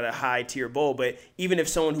obviously is not a high tier bowl. But even if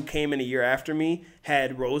someone who came in a year after me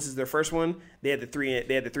had Rose as their first one, they had the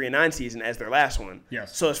 3-9 season as their last one.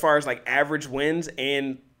 Yes. So as far as like average wins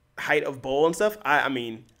and height of bowl and stuff, I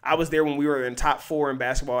mean, I was there when we were in top 4 in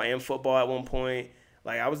basketball and football at one point.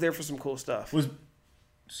 Like, I was there for some cool stuff.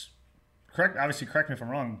 Correct me if I'm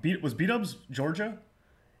wrong. Was B-Dubs Georgia?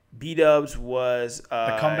 B-Dubs was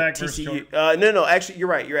the comeback TCU. versus Georgia. No, actually, you're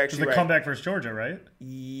right. You're actually right. The comeback versus Georgia, right?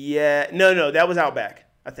 Yeah. No, that was Outback,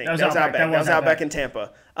 I think. That was Outback. That was Outback in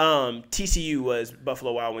Tampa. TCU was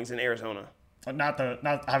Buffalo Wild Wings in Arizona.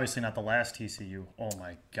 Obviously not the last TCU. Oh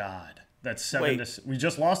my God. That's 7 to. We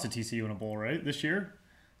just lost to TCU in a bowl, right? This year?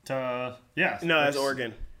 No, that's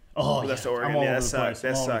Oregon. Oh, that's yeah. Oregon. I'm all Yeah, over that the sucked. place.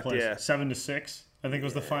 That sucked. Yeah. 7-6. I think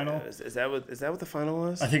was the final. Is that what the final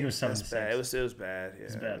was? I think it was 7-6. Bad. It was bad. Yeah, it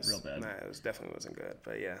was bad, real bad. Nah, it definitely wasn't good.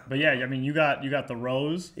 But yeah. But yeah, I mean, you got the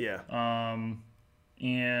Rose. Yeah.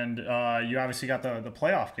 and you obviously got the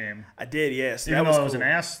playoff game. I did, yes. Even though it was an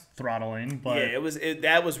ass throttling, but yeah,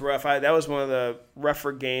 that was rough. That was one of the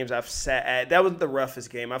rougher games I've sat at. That was the roughest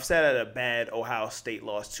game. I've sat at a bad Ohio State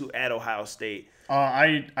loss at Ohio State.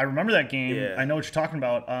 I remember that game. Yeah. I know what you're talking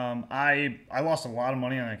about. I lost a lot of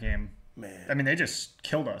money on that game. Man, I mean, they just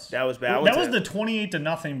killed us. that was bad. That was the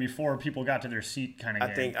 28-0 before people got to their seat kind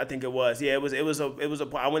of game. I think it was. Yeah, it was a.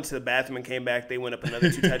 I went to the bathroom and came back. They went up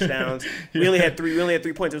another 2 touchdowns. We only had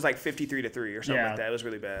 3 points. It was like 53-3 or something like that. It was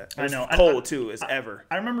really bad. It was cold too, as ever.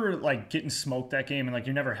 I remember like getting smoked that game, and like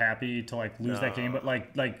you're never happy to like lose that game, but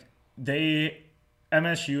like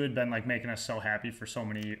MSU had been like making us so happy for so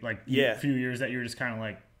many few years that you're just kind of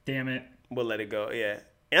like, damn it, we'll let it go. Yeah.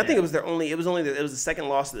 And I think it was the second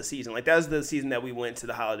loss of the season. Like that was the season that we went to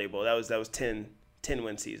the Holiday Bowl. That was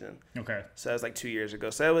 10-win season. Okay. So that was like 2 years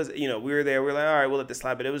ago. So that was, we were there. We were like, all right, we'll let this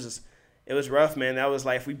slide. But it was rough, man. That was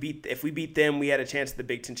like if we beat them, we had a chance at the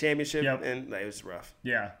Big Ten championship. Yep. And like, it was rough.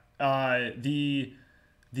 Yeah. The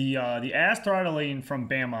ass throttling from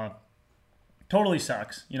Bama totally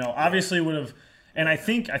sucks. Obviously would have, and I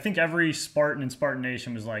think every Spartan in Spartan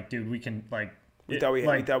Nation was like, dude, we can like. We thought we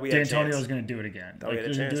had D'Antonio was going to do it again. We had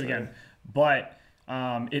a chance, do it again. But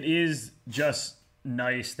it is just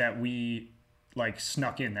nice that we like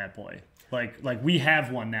snuck in that boy. Like we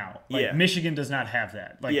have one now. Like Michigan does not have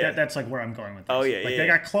that. Like that's like where I'm going with this. Oh yeah, they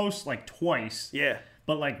got close like twice. Yeah.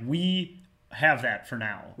 But like we have that for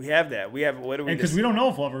now. We have that. We have what do we? Because we don't know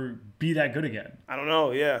if we'll ever be that good again. I don't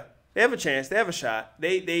know. Yeah, they have a chance. They have a shot.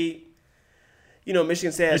 They.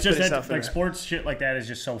 Michigan State has put itself in sports shit like that is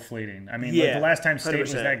just so fleeting. I mean, like the last time State 100%.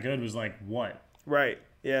 Was that good was like what? Right.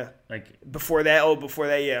 Yeah. Like before that,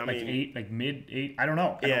 yeah. I mean, mid 8. I don't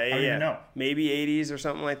know. I don't even know. Maybe 80s or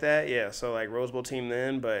something like that. Yeah. So like Rose Bowl team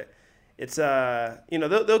then, but it's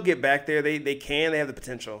they'll get back there. They can. They have the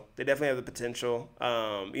potential. They definitely have the potential.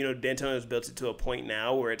 D'Antonio's built it to a point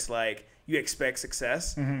now where it's like. You expect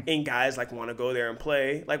success, and guys like want to go there and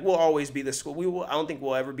play. Like we'll always be the school. I don't think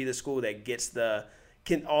we'll ever be the school that gets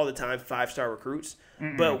all the time 5-star recruits.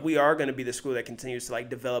 But we are going to be the school that continues to like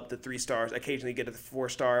develop the 3 stars, occasionally get to the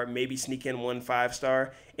 4-star, maybe sneak in 1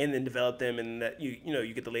 5-star, and then develop them. And that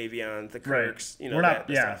you get the Le'Veons, the Kirks, right. We're not,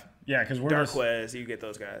 stuff. Yeah, because we're Darquez, you get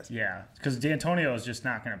those guys. Yeah, because D'Antonio is just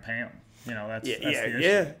not going to pay them. That's the issue.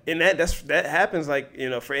 Yeah, and that happens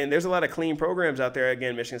and there's a lot of clean programs out there.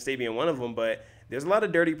 Again, Michigan State being one of them, but there's a lot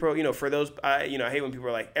of dirty for those. I hate when people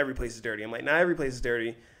are like every place is dirty. I'm like, not every place is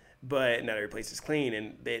dirty, but not every place is clean,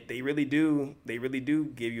 and they really do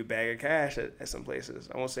give you a bag of cash at some places.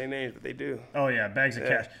 I won't say names, but they do. Oh yeah, bags of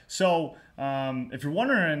cash. So if you're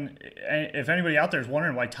wondering, if anybody out there is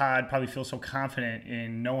wondering why Todd probably feels so confident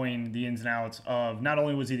in knowing the ins and outs of, not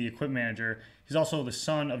only was he the equipment manager, he's also the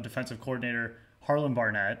son of defensive coordinator Harlan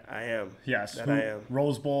Barnett. I am. Yes. I am.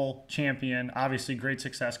 Rose Bowl champion, obviously great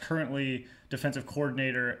success. Currently defensive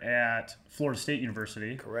coordinator at Florida State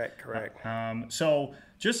University. Correct. So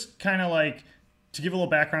just kind of like to give a little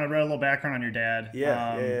background, I read a little background on your dad.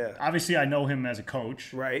 Yeah. Obviously, I know him as a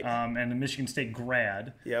coach. Right. And a Michigan State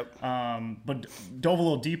grad. Yep. But dove a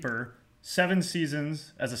little deeper. 7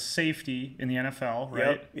 seasons as a safety in the NFL,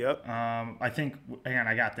 right? Yep. I think, hang on,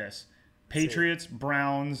 I got this. Patriots,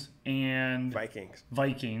 Browns, and Vikings.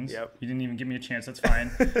 Yep. You didn't even give me a chance. That's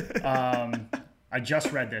fine. I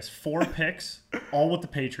just read this. 4 picks, all with the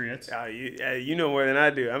Patriots. You know more than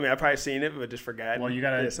I do. I mean, I've probably seen it, but just forgot. Well, you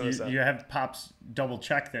gotta you have Pops double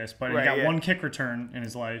check this, but he got 1 kick return in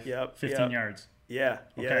his life. 15 yards. Yeah,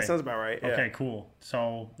 that sounds about right. Yeah. Okay, cool.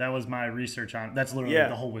 So that was my research on. That's literally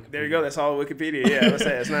the whole Wikipedia. There you go. That's all Wikipedia. Yeah, let's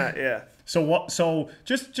say it's not. Yeah. So what? So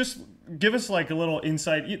just give us like a little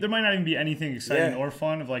insight. There might not even be anything exciting or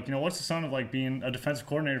fun of like what's the son of like being a defensive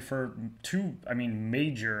coordinator for 2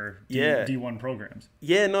 major D1 programs.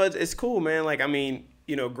 Yeah, no, it's cool, man. Like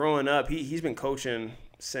growing up, he's been coaching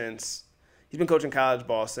college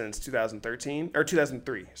ball since 2013 or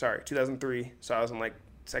 2003. Sorry, 2003. So I was in like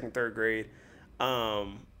 2nd, 3rd grade.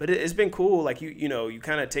 But it's been cool. Like you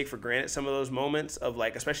kind of take for granted some of those moments of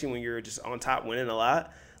like, especially when you're just on top winning a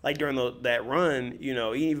lot. Like during that run,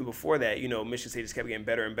 even before that, Michigan State just kept getting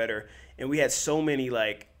better and better, and we had so many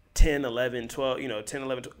like 10, 11, 12, 10,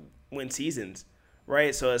 11 win seasons,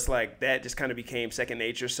 right? So it's like that just kind of became second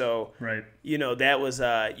nature. So right, that was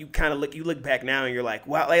you look back now and you're like,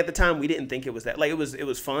 wow. Like at the time we didn't think it was that. Like it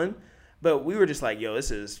was fun. But we were just like, yo,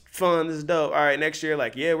 this is fun. This is dope. All right, next year,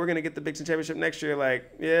 like, yeah, we're going to get the Big Ten Championship next year.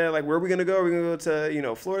 Like, yeah, like, where are we going to go? Are we going to go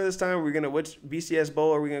to, Florida this time? Are we going to, which BCS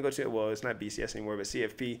bowl are we going to go to? Well, it's not BCS anymore, but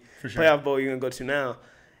CFP. For sure. Playoff bowl you're going to go to now.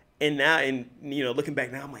 And now, looking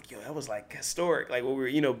back now, I'm like, yo, that was like historic, like what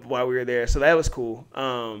we were, while we were there. So that was cool.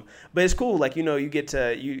 But it's cool, like, you get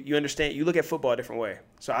to, you understand, you look at football a different way.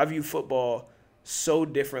 So I view football so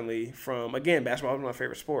differently from, again, basketball was my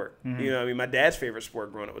favorite sport. Mm-hmm. My dad's favorite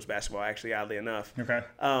sport growing up was basketball, actually, oddly enough. Okay.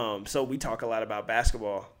 So we talk a lot about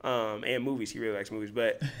basketball and movies. He really likes movies,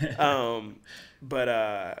 but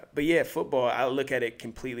yeah, football, I look at it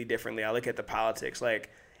completely differently. I look at the politics,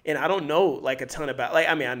 like, and I don't know like a ton about, like,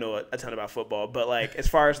 I mean, I know a ton about football, but like as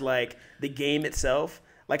far as like the game itself,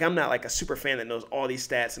 like I'm not like a super fan that knows all these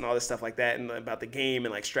stats and all this stuff like that and about the game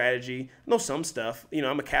and like strategy. I know some stuff,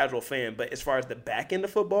 I'm a casual fan, but as far as the back end of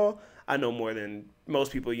football, I know more than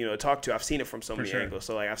most people, talk to. I've seen it from so many angles.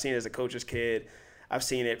 So like I've seen it as a coach's kid. I've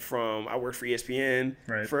seen it from, I worked for ESPN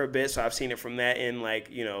for a bit, so I've seen it from that end, like,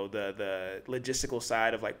 the logistical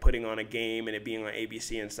side of like putting on a game and it being on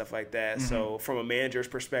ABC and stuff like that. Mm-hmm. So from a manager's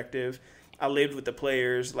perspective, I lived with the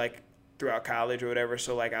players like throughout college or whatever.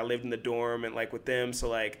 So like I lived in the dorm and like with them. So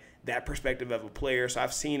like that perspective of a player. So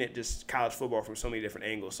I've seen it just college football from so many different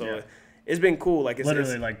angles. So it's been cool. Like it's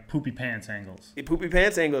literally like poopy pants angles. Poopy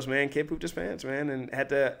pants angles, man. Kid pooped his pants, man, and had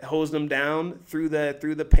to hose them down through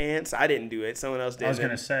the pants. I didn't do it. Someone else did. I was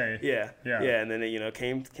gonna say. Yeah. And then it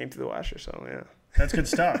came through the washer. So yeah. That's good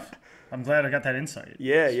stuff. I'm glad I got that insight.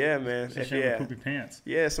 Yeah, man. Poopy pants.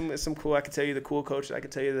 Yeah, some cool. I could tell you the cool coaches. I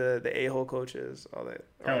could tell you the a-hole coaches, all that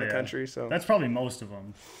around the country. So that's probably most of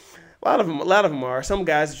them. A lot of them are. Some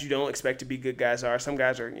guys that you don't expect to be good guys are. Some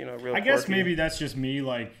guys are real. I guess maybe that's just me.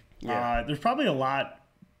 Like, there's probably a lot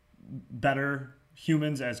better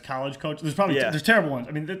humans as college coaches. There's probably there's terrible ones.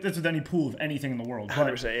 I mean, that's with any pool of anything in the world.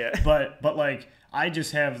 100%, yeah. But like, I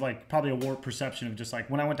just have like probably a warped perception of just like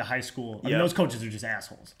when I went to high school. I mean, those coaches are just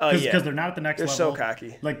assholes because they're not at the next level. They're so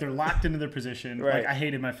cocky. Like they're locked into their position. Right. Like I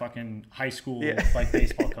hated my fucking high school like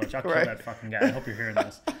baseball coach. I'll kill that fucking guy. I hope you're hearing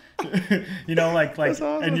this. Like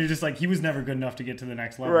awesome. And you're just like, he was never good enough to get to the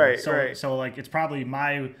next level. Right. So like it's probably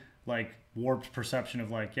my like warped perception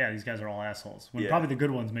of like, these guys are all assholes. When probably the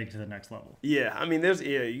good ones make it to the next level. Yeah, I mean,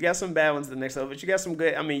 you got some bad ones to the next level, but you got some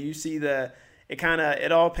good. I mean, you see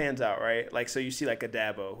it all pans out, right? Like, so you see like a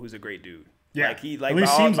Dabo, who's a great dude. Yeah, like he like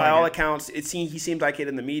by all accounts, he seems like it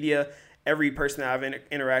in the media. Every person that I've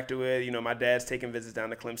interacted with, my dad's taken visits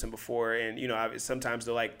down to Clemson before, and sometimes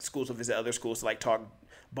they're like schools will visit other schools to like talk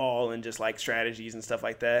ball and just like strategies and stuff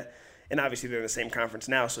like that. And obviously they're in the same conference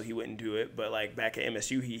now, so he wouldn't do it. But like back at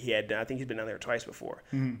MSU, he had, I think he's been down there twice before.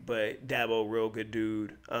 Mm-hmm. But Dabo, real good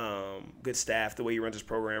dude, good staff. The way he runs his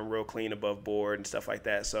program, real clean, above board and stuff like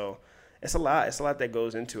that. So it's a lot. It's a lot that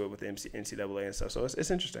goes into it with the NCAA and stuff. So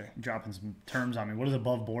it's interesting. Dropping some terms on me. What does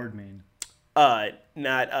above board mean?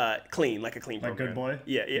 Not clean, like a clean program. Like good boy?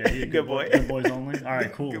 Yeah, good boy. Good boys only. All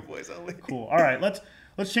right, cool. Good boys only. Cool. All right, let's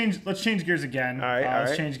change gears again. All right.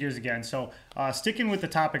 Let's change gears again. So, sticking with the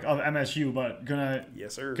topic of MSU, but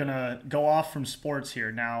gonna go off from sports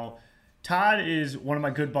here. Now, Todd is one of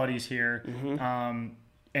my good buddies here,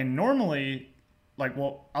 and normally,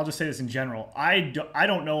 I'll just say this in general. I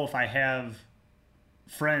don't know if I have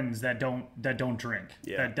friends that don't drink,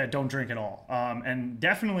 that don't drink at all. And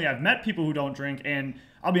definitely, I've met people who don't drink, and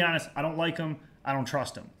I'll be honest, I don't like them. I don't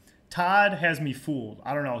trust them. Todd has me fooled.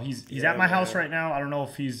 I don't know. He's at my house right now. I don't know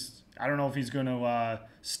if he's going to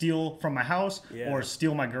steal from my house or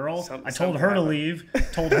steal my girl. I told her to leave.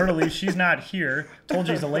 She's not here. Told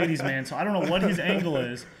you he's a ladies' man. So I don't know what his angle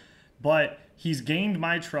is, but he's gained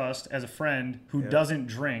my trust as a friend who doesn't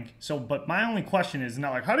drink. So, but my only question is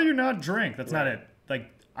not like, how do you not drink? That's not it. Like,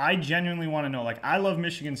 I genuinely want to know. Like, I love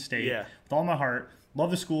Michigan State with all my heart.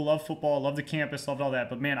 Love the school, love football, love the campus, loved all that.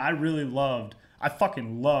 But man, I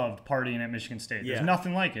fucking loved partying at Michigan State. There's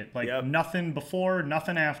nothing like it. Like nothing before,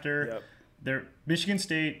 nothing after. Michigan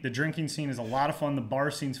State, the drinking scene is a lot of fun. The bar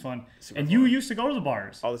scene's fun. Super fun. You used to go to the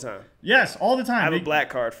bars. All the time. Yes, all the time. I have a black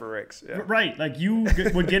card for Rick's. Yeah. Right. Like you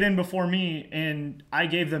would get in before me, and I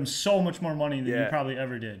gave them so much more money than you probably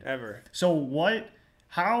ever did. Ever. So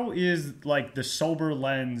how is like the sober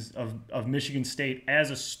lens of Michigan State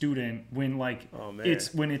as a student when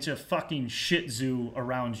it's a fucking shit zoo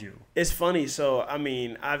around you? It's funny. So I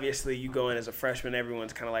mean, obviously you go in as a freshman,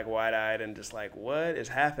 everyone's kind of like wide-eyed and just like, what is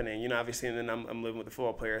happening? Obviously, and then I'm living with a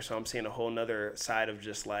football player, so I'm seeing a whole nother side of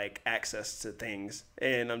just like access to things,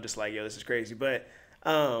 and I'm just like, yo, this is crazy. But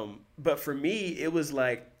for me, it was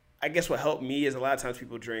like, I guess what helped me is a lot of times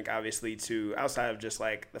people drink, obviously, to outside of just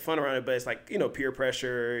like the fun around it, but it's like, peer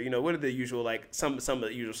pressure, what are the usual, like some of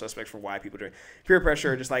the usual suspects for why people drink? Peer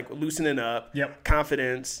pressure, just like loosening up,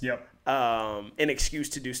 confidence, an excuse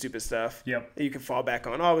to do stupid stuff. Yep. You can fall back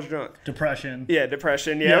on. Oh, I was drunk. Depression. Yeah,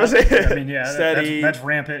 depression. Yeah, I mean, yeah, study. that's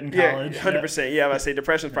rampant in college. 100%. Yeah, I would say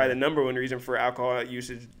depression is probably the number one reason for alcohol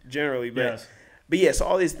usage generally. But, Yes. but yeah, so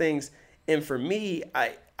all these things. And for me,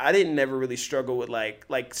 I didn't never really struggle with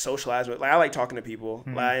like socialize with. Like I like talking to people.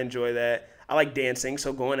 Like, I enjoy that. I like dancing,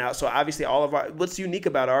 so going out. So obviously, all of our what's unique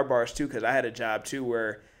about our bars too, because I had a job too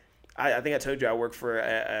where. I think I told you I worked for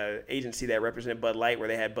an agency that represented Bud Light, where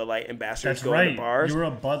they had Bud Light ambassadors going to bars. You were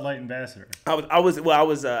a Bud Light ambassador.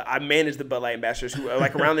 I managed the Bud Light ambassadors who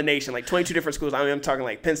like around the nation, like 22 different schools. I mean, I'm talking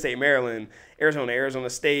like Penn State, Maryland, Arizona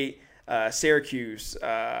State, Syracuse,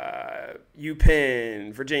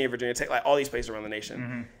 UPenn, Virginia Tech, like all these places around the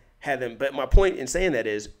nation had them. But my point in saying that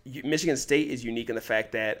is Michigan State is unique in the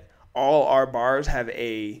fact that all our bars have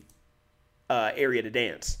a area to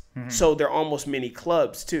dance. So they're almost mini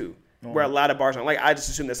clubs too. Where a lot of bars aren't. Like, I just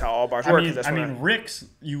assume that's how all bars work. Rick's,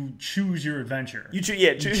 you choose your adventure. You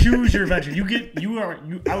choose your adventure.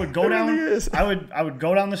 I would go down. I would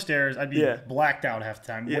go down the stairs. I'd be blacked out half the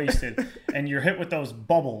time, wasted, and you're hit with those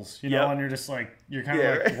bubbles, and you're just like, you're kind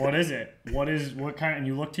of like, what is it? What kind? And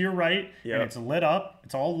you look to your right, and it's lit up.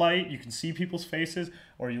 It's all light. You can see people's faces.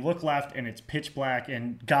 Or you look left, and it's pitch black,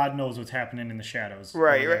 and God knows what's happening in the shadows.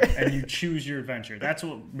 Right. And you choose your adventure. That's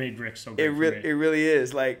what made Rick so good. It really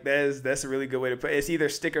is. Like that's a really good way to put it. It's either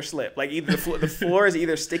stick or slip. Like either the floor is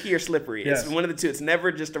either sticky or slippery. Yes. It's one of the two. It's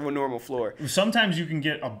never just a normal floor. Sometimes you can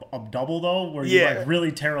get a double though, where you like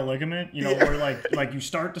really tear a ligament. Where like you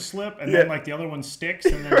start to slip, and then like the other one sticks,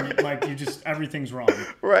 and then like you just everything's wrong.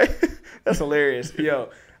 Right. That's hilarious,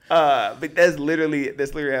 yo. But that's literally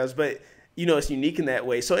how it's. But it's unique in that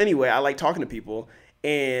way. So anyway, I like talking to people,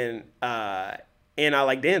 and I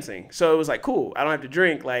like dancing. So it was like, cool. I don't have to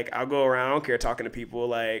drink. Like, I'll go around. I don't care talking to people.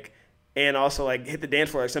 Like, and also like hit the dance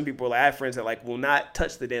floor. Like some people, like I have friends that like will not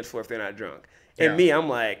touch the dance floor if they're not drunk. And me, I'm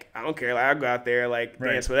like, I don't care. Like I'll go out there, like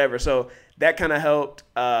dance, whatever. So that kind of helped.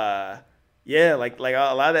 Yeah, like a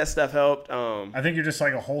lot of that stuff helped. I think you're just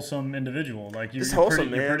like a wholesome individual. Like you're wholesome,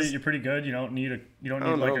 pretty, man. You're pretty good. You don't need a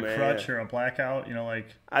crutch or a blackout. Like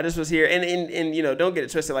I just was here, and don't get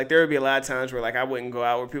it twisted. Like there would be a lot of times where like I wouldn't go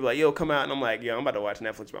out, where people are like, yo, come out, and I'm like, yo, I'm about to watch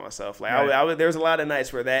Netflix by myself. Like there was a lot of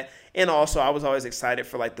nights where that, and also I was always excited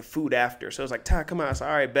for like the food after. So it was like, Todd, come out. So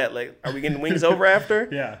all right, bet. Like, are we getting wings over after?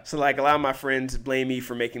 Yeah. So like a lot of my friends blame me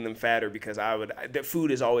for making them fatter because the food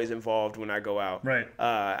is always involved when I go out. Right.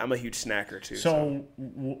 I'm a huge snacker too. So.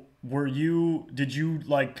 Did you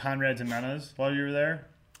like Conrad's and Mena's while you were there?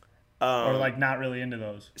 Or like not really into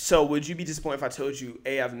those? So would you be disappointed if I told you,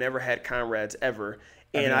 I've never had Conrad's ever,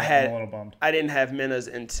 and I'm a little bummed. I didn't have Mena's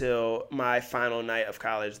until my final night of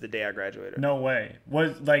college, the day I graduated. No way.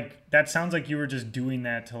 That sounds like you were just doing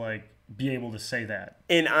that to like be able to say that.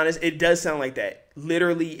 And honest, it does sound like that.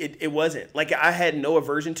 Literally, it wasn't. Like I had no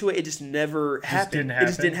aversion to it. It just never happened. It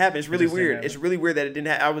just didn't happen. It's really weird. It's really weird that it didn't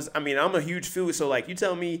happen. I'm a huge food, so like you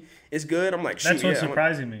tell me it's good, I'm like, shoot. That's what's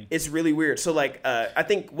surprising me. It's really weird. So like I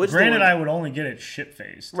think granted I would only get it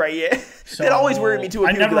shit-faced. Right, yeah. So that always worried me too.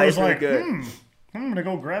 I never was like, I'm gonna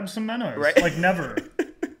go grab some Mena's. Right. Like never.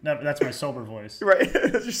 Never. That's my sober voice. Right.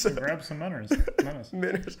 Grab some Mena's.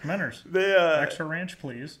 Mena's. Extra ranch,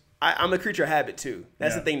 please. I'm a creature of habit too.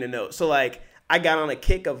 That's the thing to note. So like I got on a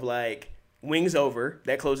kick of like Wings Over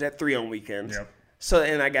that closed at 3 on weekends. Yep. So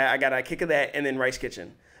and I got a kick of that, and then Rice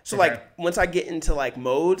Kitchen. So like once I get into like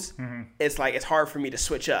modes, it's like it's hard for me to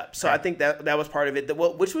switch up. So I think that was part of it.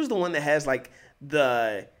 Which was the one that has like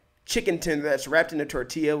the chicken tender that's wrapped in a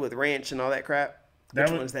tortilla with ranch and all that crap. Which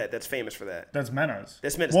one's that? That's famous for that. That's Mena's.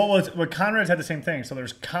 That's Mena's. Well, Conrad's had the same thing. So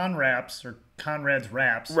there's Conraps or Conrad's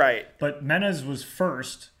Wraps. Right. But Mena's was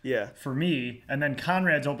first for me, and then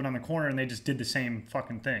Conrad's opened on the corner, and they just did the same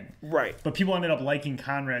fucking thing. Right. But people ended up liking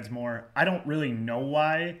Conrad's more. I don't really know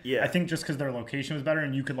why. Yeah. I think just because their location was better,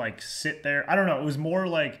 and you could, like, sit there. I don't know. It was more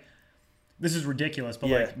like... This is ridiculous, but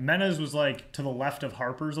like Mena's was like to the left of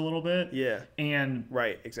Harper's a little bit. Yeah. And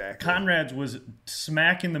right, exactly. Conrad's was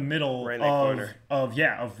smack in the middle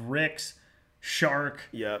of Rick's, Shark.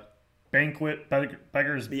 Yep. Banquet,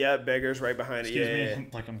 Beggars. Yeah, Beggars right behind it. Excuse me.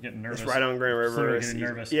 Like I'm getting nervous. It's right on Grand River. Getting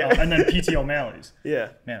nervous. Yeah. And then P.T. O'Malley's.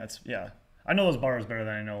 Yeah. Man, I know those bars better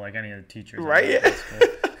than I know like any of the teachers. Right. Yeah.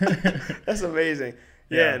 That's amazing.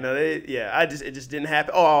 Yeah, no, it just didn't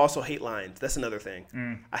happen. Oh, I also hate lines. That's another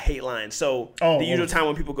thing. I hate lines. So the usual time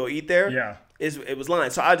when people go eat there, it was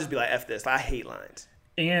lines. So I'll just be like, F this. I hate lines.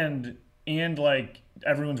 And like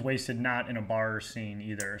everyone's wasted not in a bar scene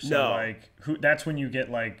either. So No. like that's when you get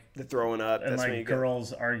like The throwing up. and That's when you like get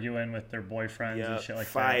girls arguing with their boyfriends and shit like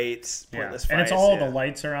fights, that. pointless And it's fights, all yeah. the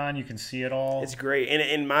lights are on. You can see it all. It's great.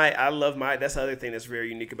 And I love that's the other thing that's very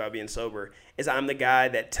unique about being sober is I'm the guy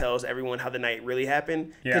that tells everyone how the night really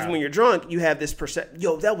happened. Because Yeah. when you're drunk, you have this perception.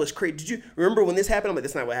 Yo, that was crazy. Did you remember when this happened? I'm like,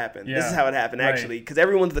 that's not what happened. This Yeah. is how it happened, Right. actually. Because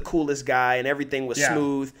everyone's the coolest guy and everything was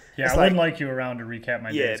smooth. Yeah, It's I wouldn't like you around to recap my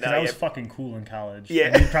Yeah, days because no, I was yeah. fucking cool in college. Yeah.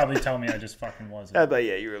 And you'd probably tell me I just fucking wasn't. I'd be like,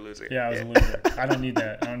 yeah, you were a loser. Yeah, I was a loser. I don't need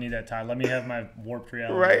that. I don't need that, Todd. Let me have my warped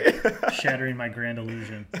reality. Right. Shattering my grand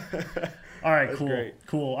illusion. All right, cool. great.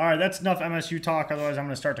 Cool. All right, that's enough MSU talk. Otherwise, I'm going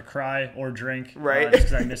to start to cry or drink. Right. Just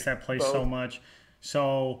because I miss that place so Both. much.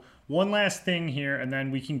 So, one last thing here, and then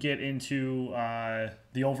we can get into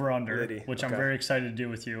the over-under, Liddy. which I'm Okay. very excited to do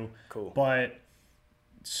with you. Cool. But,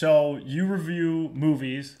 so you review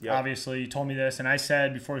movies, Yep. obviously. You told me this, and I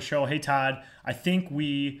said before the show, hey, Todd, I think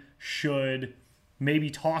we should maybe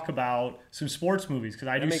talk about some sports movies because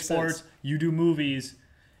I do makes sports, sense. you do movies,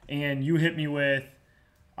 and you hit me with,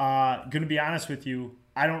 gonna be honest with you,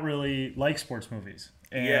 I don't really like sports movies.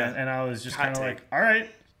 And, Yeah. and I was just Hot kind of take. like, all right,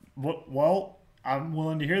 well, I'm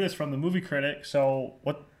willing to hear this from the movie critic, so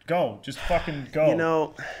go. Just fucking go. You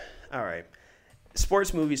know, all right.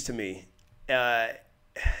 Sports movies to me,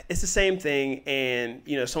 it's the same thing. And,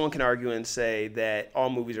 you know, someone can argue and say that all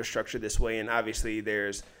movies are structured this way. And obviously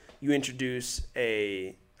you introduce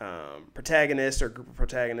a protagonist or group of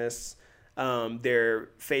protagonists. They're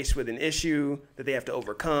faced with an issue that they have to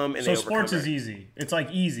overcome. And so they overcome sports is easy. It's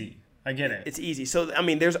like easy. I get it. It's easy. So, I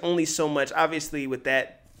mean, there's only so much, obviously, with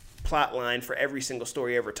that plot line for every single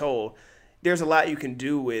story ever told. There's a lot you can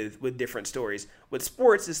do with different stories. With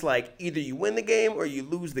sports, it's like either you win the game or you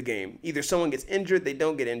lose the game. Either someone gets injured, they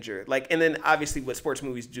don't get injured. Like, and then obviously what sports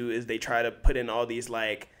movies do is they try to put in all these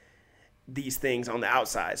like these things on the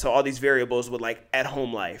outside. So all these variables with like at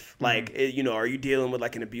home life, like, you know, are you dealing with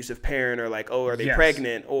like an abusive parent or like, oh, are they Yes.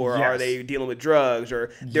 pregnant or are Yes. they dealing with drugs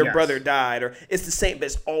or their Yes. brother died or it's the same, but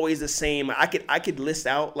it's always the same. I could list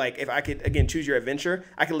out like if I could again choose your adventure,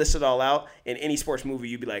 I could list it all out in any sports movie.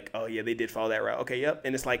 You'd be like, oh yeah, they did follow that route. Okay, yep,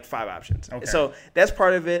 and it's like 5 options. Okay. So that's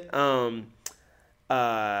part of it. But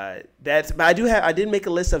I did make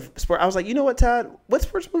a list of sport. I was like, you know what, Todd? What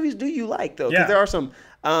sports movies do you like though? Because Yeah. there are some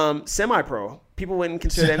semi-pro. People wouldn't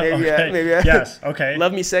consider that maybe. Okay. Maybe. Yes. Okay.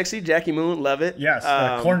 Love Me Sexy, Jackie Moon, love it. Yes.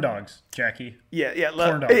 Corn dogs, Jackie. Yeah, Corn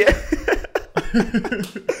love. dogs. Yeah.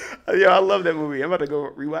 Yeah, I love that movie. I'm about to go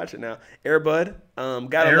rewatch it now. Air Bud.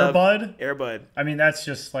 Gotta love Bud? Air Bud. I mean, that's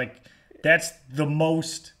just like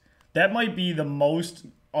that might be the most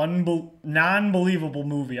non-believable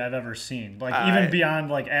movie I've ever seen. Like even beyond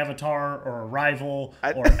like Avatar or Arrival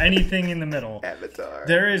or anything in the middle. Avatar.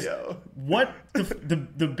 There is Yo. what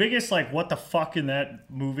the biggest like what the fuck in that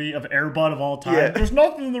movie of Air Bud of all time. Yeah. There's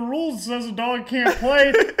nothing in the rules that says a dog can't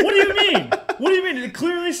play. What do you mean? What do you mean? It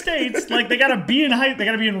clearly states like they gotta be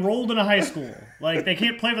enrolled in a high school. Like they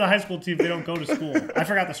can't play for the high school team if they don't go to school. I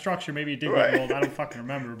forgot the structure. Maybe it did get enrolled. I don't fucking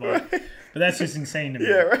remember, but that's just insane to me.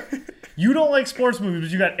 Yeah, right. You don't like sports movies,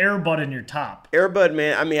 but you got Air Bud in your top. Air Bud,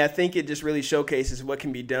 man. I mean, I think it just really showcases what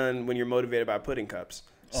can be done when you're motivated by pudding cups.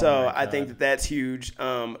 So my I think that's huge.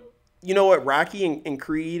 You know what? Rocky and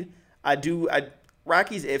Creed,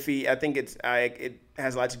 Rocky's iffy. I think it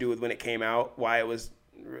has a lot to do with when it came out, why it was,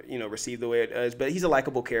 you know, received the way it is. But he's a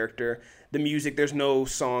likable character. The music, there's no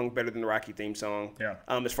song better than the Rocky theme song. Yeah.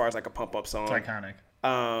 As far as like a pump up song. It's iconic.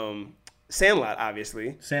 Sandlot,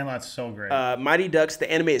 obviously. Sandlot's so great. Mighty Ducks, the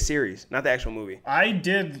animated series, not the actual movie. I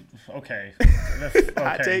did okay.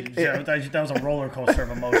 Hot take? Yeah, that was a roller coaster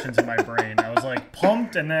of emotions in my brain. I was like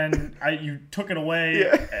pumped, and then you took it away,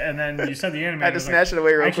 and then you said the animated. I had to snatch it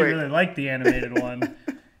away real I actually quick. really liked the animated one.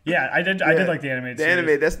 Yeah, I did like the animated.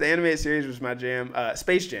 series. That's the animated series was my jam.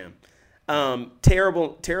 Space Jam.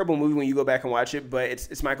 Terrible movie when you go back and watch it, but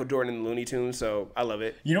it's Michael Jordan and the Looney Tunes, so I love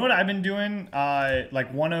it. You know what I've been doing?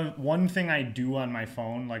 Like one thing I do on my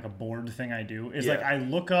phone, like a bored thing I do, is like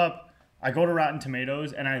I go to Rotten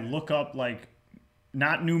Tomatoes and I look up like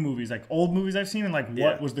not new movies, like old movies I've seen, and like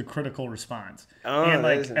what was the critical response.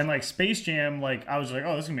 And like Space Jam, like I was like,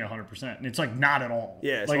 oh, this is gonna be 100%, and it's like not at all.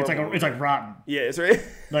 Yeah, it's like rotten. Yeah, it's right.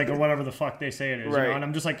 Like or whatever the fuck they say it is. Right. You know? And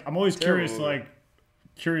I'm just like I'm always curious like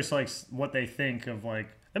what they think of like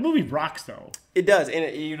that movie rocks though. It does,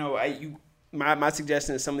 and my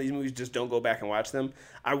suggestion is some of these movies just don't go back and watch them.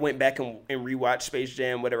 I went back and rewatched Space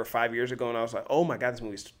Jam 5 years ago, and I was like, oh my god, this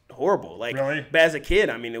movie's horrible. Like, really? But as a kid,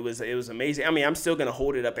 I mean, it was amazing. I mean, I'm still gonna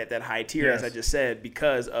hold it up at that high tier, as I just said,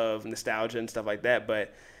 because of nostalgia and stuff like that.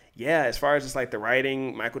 But Yeah, as far as just like the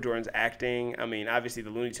writing, Michael Jordan's acting. I mean, obviously the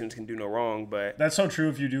Looney Tunes can do no wrong, but That's so true.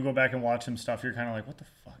 If you do go back and watch some stuff, you're kind of like, what the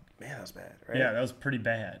fuck? man, that was bad, right? Yeah, that was pretty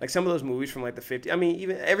bad. Like some of those movies from like the 50s. I mean,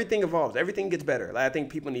 even everything evolves. Everything gets better. Like, I think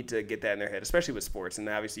people need to get that in their head, especially with sports. And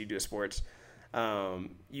obviously you do sports.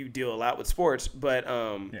 You deal a lot with sports, but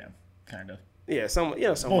Yeah, kind of. yeah, somewhat.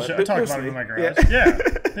 Bullshit. I talk about it in my garage. Yeah.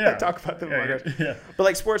 Yeah. Talk about them in my garage. Yeah. But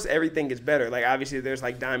like sports, everything gets better. Like obviously there's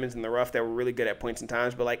like diamonds in the rough that were really good at points and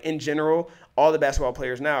times, but like in general, all the basketball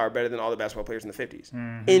players now are better than all the basketball players in the 50s.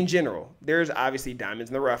 Mm-hmm. In general, there's obviously diamonds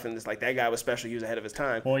in the rough, and it's like that guy was special. He was ahead of his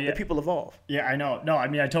time. Well, yeah. But people evolve. Yeah, I know. No, I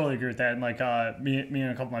mean, I totally agree with that. And like, me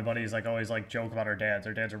and a couple of my buddies like always like joke about our dads.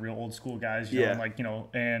 Our dads are real old school guys. You know, and, like, you know,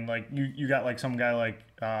 and like you got like some guy like,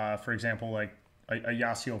 for example, like a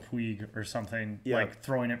Yasiel Puig or something, like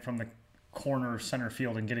throwing it from the corner center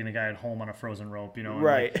field and getting a guy at home on a frozen rope, you know, and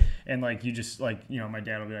right? And like you just like, you know, my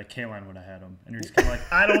dad will be like, Kaline would have had him, and you're just kind of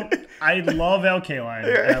like, I love Al Kaline,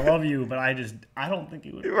 and I love you, but I don't think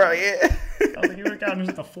he would. Right? Yeah. I don't think he would have gotten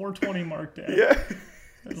just the 420 mark, Dad. Yeah.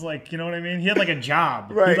 It's like, you know what I mean? He had like a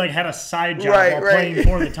job. Right. He like had a side job while playing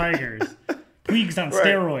for the Tigers. Puig's on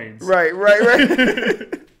steroids. Right.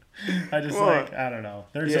 I just like, I don't know.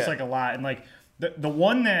 There's just like a lot, and like the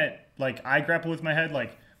one that like I grapple with in my head,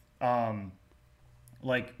 like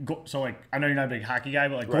so like I know you're not a big hockey guy,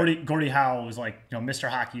 but like Gordie Howe was like, you know, Mr.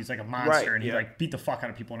 Hockey. He's like a monster, and he like beat the fuck out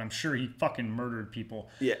of people, and I'm sure he fucking murdered people.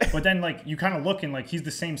 Yeah. But then like you kind of look and like he's the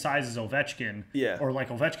same size as Ovechkin. Yeah. Or like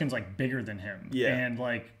Ovechkin's like bigger than him. Yeah. And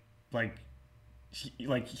like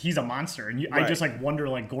he's a monster, and I just like wonder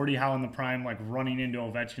like Gordie Howe in the prime, like running into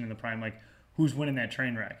Ovechkin in the prime, like who's winning that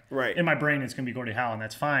train wreck? Right. In my brain, it's gonna be Gordie Howe, and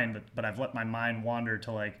that's fine. But I've let my mind wander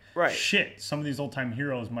to like, shit. Some of these old time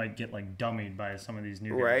heroes might get like dummied by some of these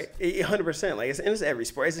new guys. Right. 100%. Like it's every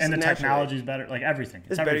sport. It's and the technology's better. Like everything.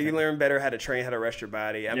 It's better. You learn better how to train, how to rest your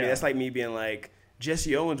body. I mean, that's like me being like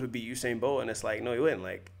Jesse Owens would beat Usain Bolt, and it's like no, he wouldn't.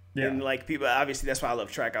 Like. Yeah. And like people, obviously, that's why I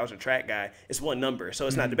love track. I was a track guy. It's one number, so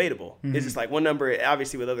it's not debatable. It's just like one number.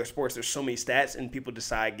 Obviously, with other sports, there's so many stats, and people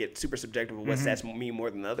get super subjective with what stats mean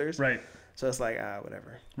more than others. Right. So it's like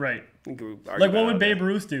whatever. Right. Like what would Babe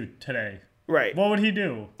Ruth do today? Right. What would he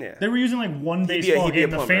do? Yeah. They were using like one baseball game.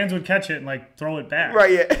 The fans would catch it and like throw it back.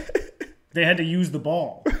 Right. Yeah. They had to use the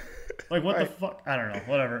ball. Like what the fuck? I don't know.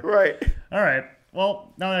 Whatever. Right. All right.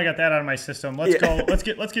 Well, now that I got that out of my system, let's go. Let's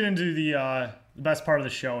get into the best part of the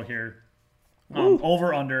show here.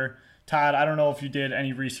 Over under. Todd, I don't know if you did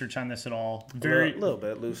any research on this at all. A little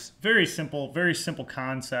bit loose. Very simple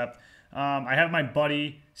concept. I have my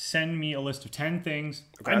buddy send me a list of 10 things.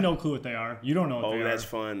 Okay. I have no clue what they are. You don't know what they are. Oh, that's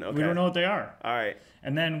fun. Okay. We don't know what they are. All right.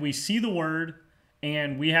 And then we see the word,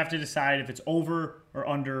 and we have to decide if it's over or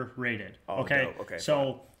underrated. Oh, okay. Dope. Okay.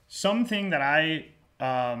 So something that I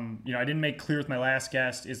didn't make clear with my last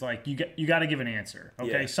guest is like you got to give an answer.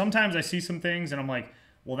 Okay. Yeah. Sometimes I see some things and I'm like,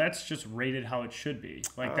 well, that's just rated how it should be.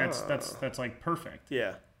 Like that's like perfect.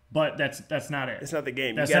 Yeah. But that's not it. It's not the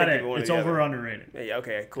game. That's not it. It's over or underrated. Yeah.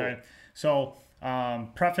 Okay. Cool. Okay? So,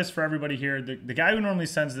 preface for everybody here: the guy who normally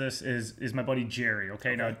sends this is my buddy Jerry.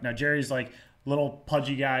 Okay. Now Jerry's like little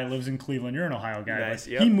pudgy guy, lives in Cleveland. You're an Ohio guy. Nice.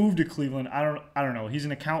 Yep. He moved to Cleveland. I don't know. He's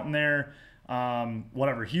an accountant there.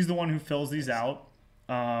 Whatever. He's the one who fills these out.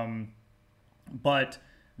 But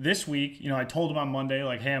this week, I told him on Monday,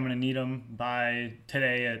 like, hey, I'm going to need them by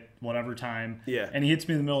today at whatever time. Yeah. And he hits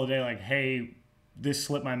me in the middle of the day, like, hey, this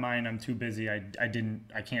slipped my mind. I'm too busy. I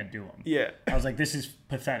can't do them. Yeah. I was like, this is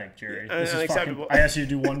pathetic, Jerry. This is fucking. I asked you to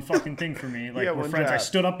do one fucking thing for me. Like, we're friends. Job. I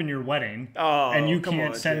stood up in your wedding, and you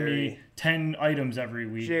can't send me 10 items every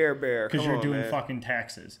week. Jerry Bear, because you're doing fucking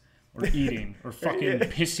taxes or eating or fucking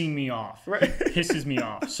pissing me off. Right. Pisses me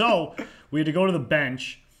off. So we had to go to the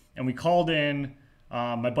bench, and we called in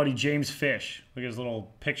my buddy James Fish. Look at his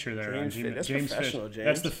little picture there. That's James Fish. James.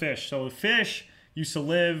 That's the Fish. So the Fish used to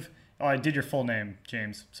live. Oh, I did your full name,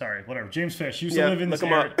 James. Sorry, whatever. James Fish. He used to live in this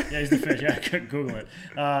area. Yeah, he's the Fish. Yeah, I couldn't Google it.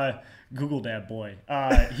 Google that boy.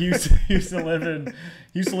 He used to live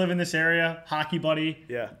in this area. Hockey buddy.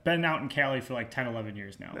 Yeah. Been out in Cali for like 10, 11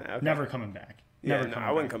 years now. Okay. Never coming back.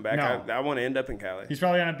 I wouldn't come back. No. I want to end up in Cali. He's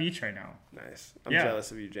probably on a beach right now. Nice. I'm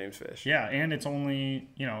jealous of you, James Fish. Yeah, and it's only,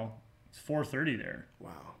 it's 4:30 there.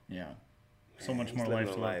 Wow. Yeah. So much more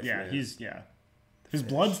life to live. Yeah, man. His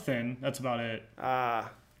blood's thin. That's about it.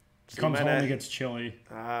 Comes home and gets chilly.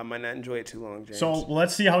 Might not enjoy it too long, James. So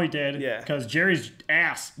let's see how he did. Yeah. Because Jerry's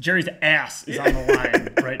ass is on the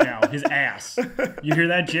line right now. His ass. You hear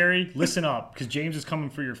that, Jerry? Listen up, because James is coming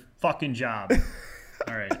for your fucking job.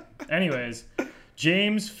 All right. Anyways,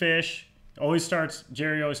 James Fish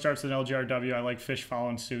Jerry always starts with an LGRW. I like Fish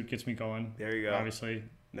following suit. Gets me going. There you go. Obviously.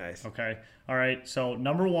 Nice. Okay. All right. So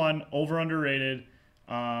number 1, over underrated.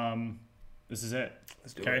 This is it.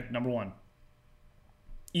 Let's do it. Number 1.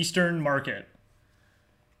 Eastern Market.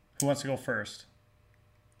 Who wants to go first?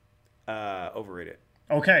 Overrated.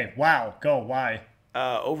 Okay. Wow. Go. Why?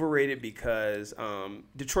 Overrated because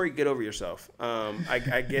Detroit, get over yourself. I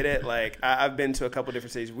get it. Like I've been to a couple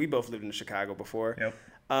different cities. We both lived in Chicago before. Yep.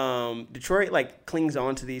 Detroit like clings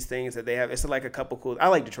on to these things that they have. It's like a couple cool. I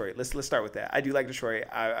like Detroit. Let's start with that. I do like Detroit.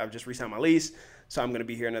 I've just re-signed my lease, so I'm gonna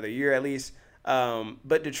be here another year at least.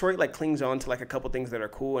 But Detroit like clings on to like a couple things that are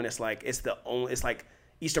cool, and it's like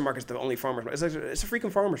Eastern Market's the only farmers market. It's a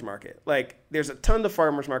freaking farmers market. Like there's a ton of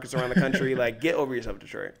farmers markets around the country. Like get over yourself,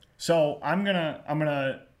 Detroit. So I'm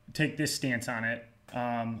gonna take this stance on it.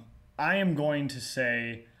 I'm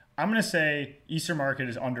gonna say Eastern Market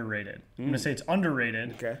is underrated. I'm gonna say it's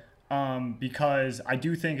underrated. Okay. Because I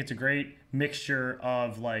do think it's a great mixture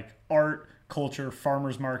of like art, culture,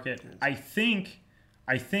 farmers market. I think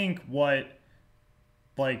what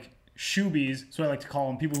like shoobies, so I like to call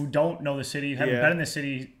them, people who don't know the city, haven't been in the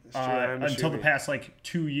city until the past like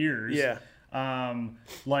 2 years. Yeah.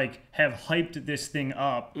 Like have hyped this thing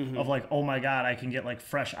up of like, oh my God, I can get like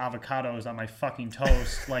fresh avocados on my fucking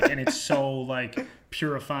toast. Like, and it's so like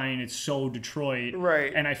purifying. It's so Detroit.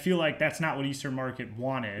 Right. And I feel like that's not what Eastern Market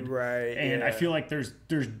wanted. Right. And I feel like there's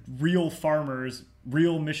real farmers,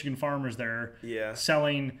 real Michigan farmers there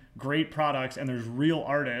selling great products, and there's real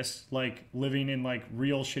artists like living in like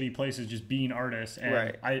real shitty places just being artists.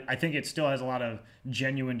 And I think it still has a lot of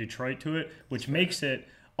genuine Detroit to it, which makes it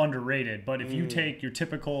underrated. But if you take your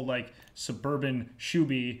typical like suburban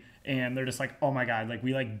shoebie and they're just like, oh my God, like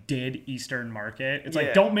we like did Eastern Market, it's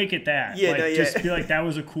like, don't make it that. Just be like, that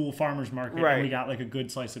was a cool farmer's market and we got like a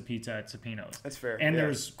good slice of pizza at Sapino's. That's fair. And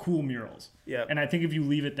there's cool murals. And I think if you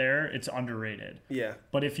leave it there, it's underrated.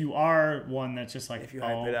 But if you are one that's just like, if you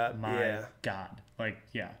hype it up, my God, like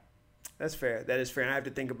that's fair. That is fair. And I have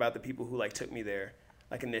to think about the people who like took me there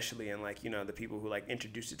like initially, and like, you know, the people who like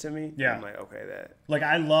introduced it to me. I'm like, okay, that. Like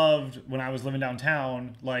I loved when I was living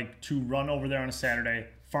downtown, like to run over there on a Saturday.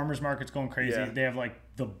 Farmers market's going crazy. They have like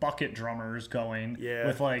the bucket drummers going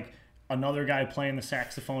with like another guy playing the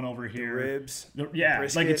saxophone over here. The ribs.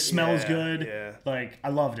 Brisket, like it smells good. Like I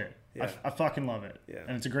loved it. I fucking love it.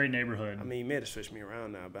 And it's a great neighborhood. I mean, you may have to switch me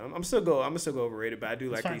around now, but I'm gonna still go overrated. But I do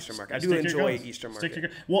like the Eastern Market. I do enjoy Eastern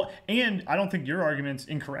Market. Well, and I don't think your argument's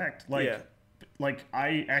incorrect. Like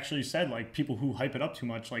I actually said, like people who hype it up too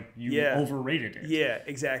much, like you overrated it. Yeah,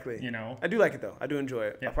 exactly. You know, I do like it though. I do enjoy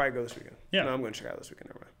it. I'll probably go this weekend. No, I'm going to check out this weekend.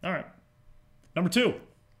 Never mind. All right. Number 2.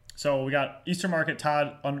 So we got Eastern Market,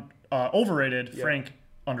 Todd overrated, Frank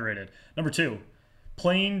underrated. Number 2,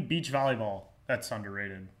 playing beach volleyball. That's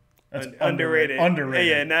underrated. That's underrated. Underrated.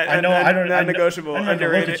 Yeah, not negotiable.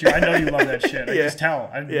 Underrated. Look at you. I know you love that shit. I just tell.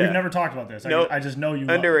 We've never talked about this. I just know you.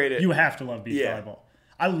 Underrated. You have to love beach volleyball.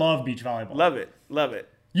 I love beach volleyball. Love it.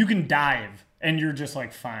 You can dive, and you're just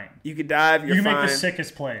like fine. You can dive. You can make the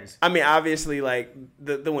sickest plays. I mean, obviously, like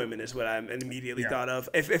the women is what I immediately thought of.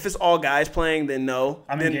 If it's all guys playing, then no.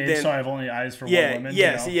 I'm engaged, so I have only eyes for one woman.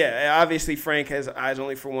 Yes, obviously, Frank has eyes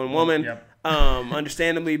only for one woman.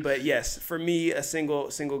 Understandably, but yes, for me, a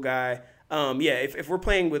single guy. If we're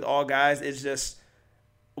playing with all guys, it's just,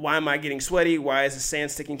 why am I getting sweaty? Why is the sand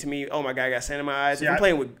sticking to me? Oh my God, I got sand in my eyes. If I'm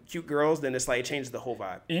playing with cute girls, then it's like it changes the whole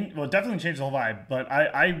vibe. It definitely changes the whole vibe. But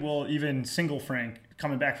I will even single Frank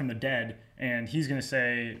coming back from the dead, and he's going to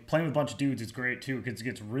say playing with a bunch of dudes is great too because it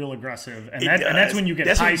gets real aggressive. And that's when you get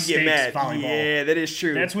high stakes volleyball. Yeah, that is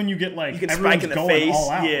true. That's when you get like, you can spike in the face. All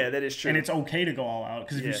out. Yeah, that is true. And it's okay to go all out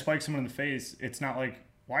because if you spike someone in the face, it's not like,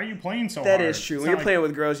 why are you playing so hard? That is true. When you're playing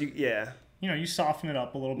with girls, you you soften it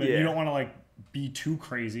up a little bit. You don't want to like be too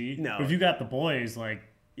crazy. No. But if you got the boys, like,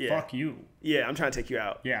 fuck you. Yeah, I'm trying to take you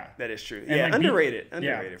out. Yeah. That is true. And like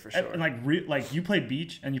underrated for sure. And like you play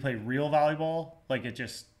beach and you play real volleyball, like it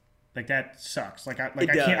just, like that sucks. Like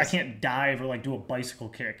I can't dive or like do a bicycle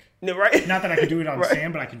kick. No, right? Not that I can do it on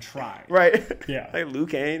sand, but I can try. Right. Yeah. Like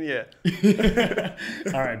Luke Kane,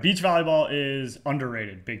 All right, beach volleyball is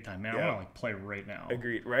underrated big time, man. I want to like play right now.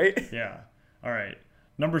 Agreed, right? Yeah. All right.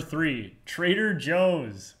 Number 3, Trader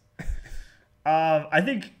Joe's. I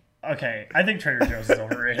think Trader Joe's is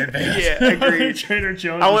overrated. Yeah, agreed. Trader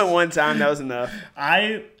Joe's. I went one time. That was enough.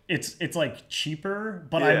 It's like cheaper,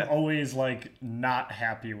 but I'm always like not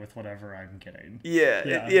happy with whatever I'm getting.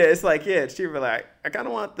 It's like it's cheaper. Like I kind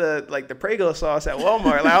of want the Prego sauce at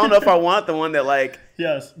Walmart. Like I don't know if I want the one that like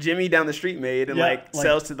Jimmy down the street made and like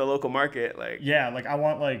sells to the local market. Like like I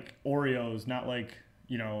want like Oreos, not like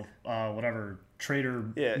whatever Trader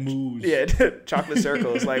Yeah, Moos. yeah, chocolate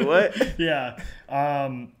circles. Like what? Yeah.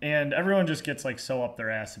 And everyone just gets like so up their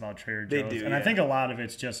ass about Trader Joe's. They do, and yeah. I think a lot of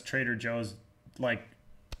it's just Trader Joe's like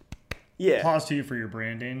applause to you for your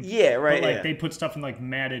branding. Yeah, right. But like yeah. they put stuff in like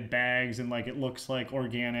matted bags and like it looks like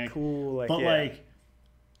organic. Cool. Like, but yeah.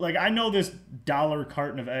 like I know this $1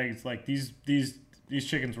 carton of eggs, like these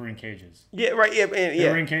chickens were in cages. Yeah, right. Yeah, and, yeah. They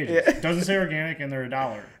were in cages. Yeah. Doesn't say organic and they're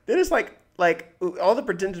 $1. Then it's like all the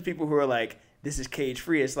pretentious people who are like, this is cage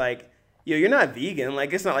free. It's like, yo, you're not vegan.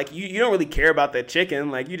 Like, it's not like you don't really care about the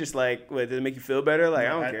chicken. Like, you just like, what, does it make you feel better? Like, I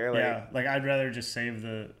don't care. Like, yeah, like I'd rather just save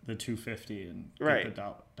the $2.50 and right. get the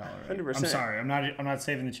 $1. 100%. I'm sorry, I'm not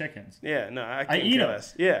saving the chickens. Yeah, no, I eat them.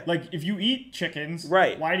 less. Yeah, like if you eat chickens,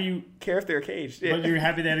 right? Why do you care if they're caged? Yeah. But you're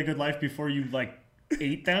happy they had a good life before you like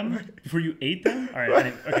ate them? Before you ate them? All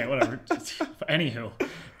right, okay, whatever. Anywho,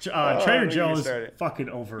 Trader Joe's fucking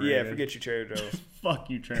overrated. Yeah, forget you, Trader Joe's. Fuck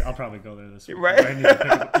you, Trader. I'll probably go there this week. Right.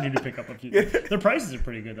 I need to pick up a few. Their prices are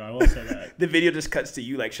pretty good though. I will say that. The video just cuts to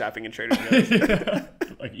you like shopping at Trader Joe's,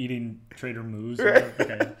 like eating Trader Moos. Right.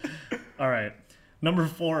 Okay. All right. Number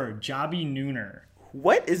 4, Jobby Nooner.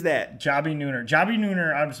 What is that? Jobby Nooner. Jobby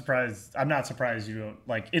Nooner, I'm not surprised you don't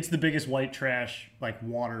like. It's the biggest white trash like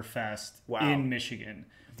water fest in Michigan.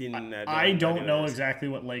 I don't know exactly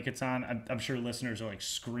what lake it's on. I'm sure listeners are like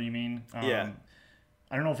screaming. Yeah.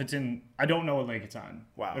 I don't know if it's in. I don't know what lake it's on.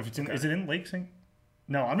 Wow. If it's in, is it in Lake St.?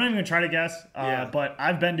 No, I'm not even gonna try to guess. But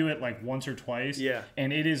I've been to it like once or twice. Yeah.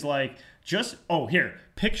 And it is like just here.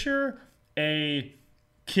 Picture a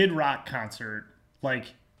Kid Rock concert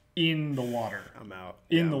like in the water. I'm out.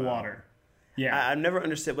 In the water. Yeah. I've never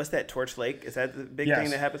understood. What's that, Torch Lake? Is that the big Yes. thing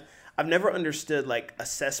that happens? I've never understood like a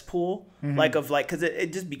cesspool, because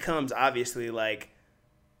it just becomes obviously like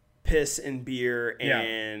piss and beer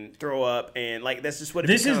and throw up and like that's just what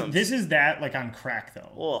it becomes. This is that like on crack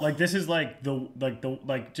though. Ugh. Like this is like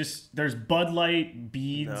just there's Bud Light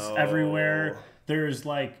beads everywhere. There's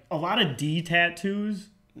like a lot of D tattoos.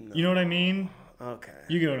 No. You know what I mean? Okay.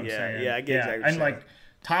 You get what I'm saying? Yeah, I get exactly what and you're saying. like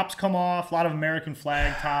tops come off, a lot of American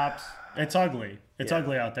flag tops. It's ugly. It's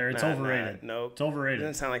ugly out there. It's overrated. No, it's overrated.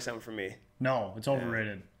 Doesn't sound like something for me. No, it's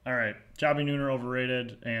overrated. All right, Jobby Nooner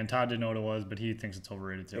overrated, and Todd didn't know what it was, but he thinks it's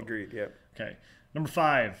overrated too. Agreed. Yep. Okay, number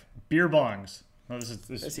 5, beer bongs. No, this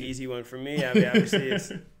That's an easy one for me. I mean, obviously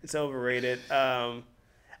it's overrated.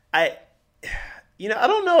 I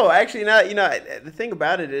don't know. Actually, the thing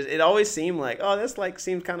about it is, it always seemed like, this like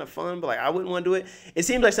seems kind of fun, but like I wouldn't want to do it. It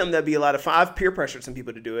seems like something that'd be a lot of fun. I've peer pressured some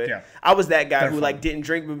people to do it. Yeah. I was that guy who like didn't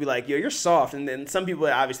drink, but be like, yo, you're soft. And then some people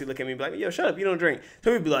would obviously look at me and be like, yo, shut up, you don't drink. Some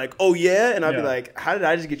people would be like, oh yeah, and I'd be like, how did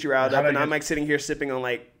I just get you riled up? And I'm like sitting here sipping on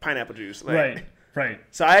like pineapple juice. Like, right.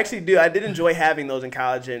 So I did enjoy having those in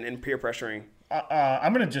college and peer pressuring.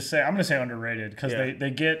 I'm gonna say underrated because they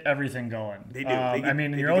get everything going. They do. I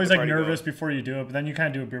mean, you're always like nervous before you do it, but then you kind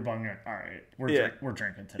of do a beer bong. You're like, all right, we're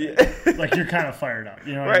drinking today. Yeah. Like you're kind of fired up.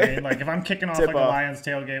 You know what I mean? Like if I'm kicking off like a Lions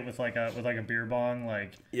tailgate with like a beer bong,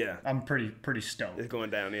 like I'm pretty stoked. It's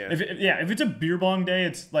going down. Yeah. If it's a beer bong day,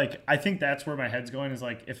 it's like I think that's where my head's going. Is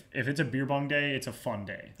like if it's a beer bong day, it's a fun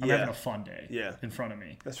day. I'm having a fun day. In front of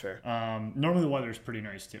me. That's fair. Normally the weather's pretty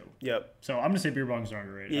nice too. Yep. So I'm gonna say beer bongs are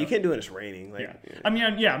underrated. Yeah, you can't do it when it's raining. Like, I mean,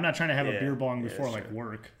 I'm not trying to have a beer bong before like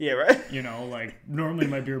work. Yeah, right. You know, like normally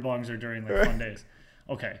my beer bongs are during like fun days.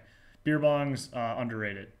 Okay, beer bongs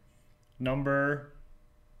underrated. Number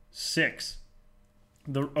 6,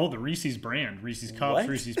 the Reese's brand, Reese's cups,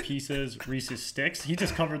 Reese's pieces, Reese's sticks. He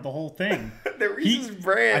just covered the whole thing. The Reese's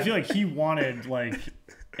brand. I feel like he wanted like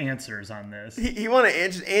answers on this. He wanted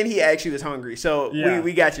answers, and he actually was hungry. So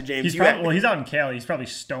we got you, James. He's he's out in Cali. He's probably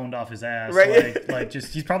stoned off his ass. Right. Like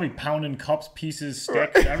he's probably pounding cups, pieces,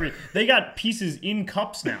 sticks, everything. They got pieces in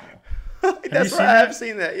cups now. That's right. I've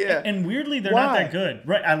seen that. Yeah. And weirdly, they're not that good.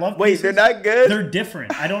 Right. I love. Wait, pieces. they're not good. They're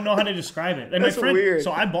different. I don't know how to describe it. And That's my friend, weird.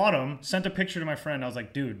 So I bought them. Sent a picture to my friend. I was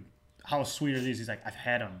like, dude, how sweet are these? He's like, I've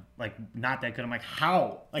had them. Like, not that good. I'm like,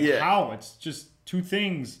 how? Like, how? It's just two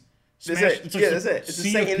things. That's it. It's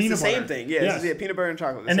the same thing. Yeah, it's peanut butter and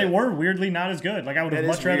chocolate. And they were weirdly not as good. Like I would have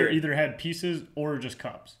much rather either had pieces or just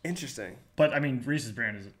cups. Interesting. But I mean, Reese's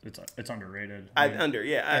brand it's underrated.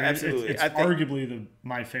 Absolutely. It's arguably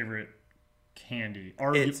my favorite candy.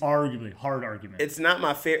 Arguably, hard argument. It's not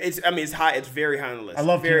my favorite. It's high. It's very high on the list. I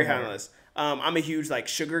love very high on the list. I'm a huge like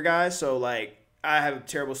sugar guy, so like I have a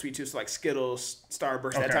terrible sweet tooth, so like Skittles,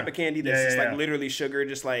 Starburst, that type of candy that's just like literally sugar,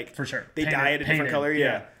 just like for sure. They dye it a different color,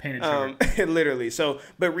 painted sugar. Literally. So,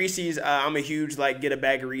 but Reese's, I'm a huge like get a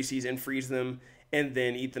bag of Reese's and freeze them, and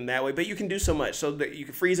then eat them that way. But you can do so much. So that you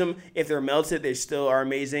can freeze them. If they're melted, they still are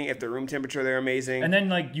amazing. If they're room temperature, they're amazing. And then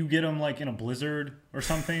like you get them like in a blizzard or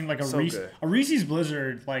something, like So good. a Reese's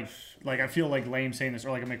Blizzard. Like I feel like lame saying this,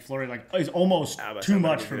 or like a McFlurry, like is almost too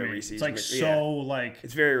much for me. Reese's, it's like so like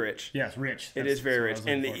it's very rich. Yeah, it's rich. It is very rich,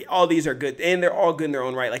 and all these are good, and they're all good in their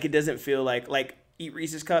own right. Like it doesn't feel like eat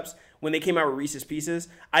Reese's Cups. When they came out with Reese's Pieces,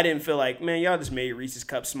 I didn't feel like, man, y'all just made Reese's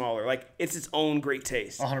Cups smaller. Like, it's its own great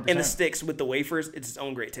taste. 100%. And the sticks with the wafers, it's its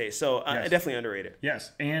own great taste. So, Yes. definitely underrated.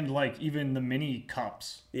 Yes, and like even the mini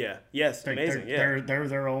cups. Yeah. Yes. Like, amazing. They're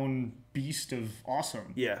their own beast of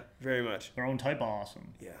awesome. Yeah. Very much. Their own type of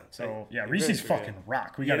awesome. Yeah. So, They're Reese's very fucking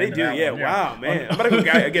rock. We Yeah, got they into do. that Yeah. one. Wow, man. I'm about to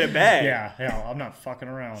go get a bag. Yeah. I'm not fucking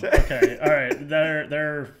around. Okay. All right.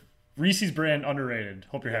 They're Reese's brand underrated.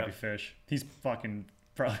 Hope you're happy, Fish. He's fucking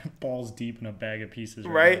probably balls deep in a bag of pieces.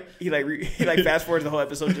 Right? He fast forwards the whole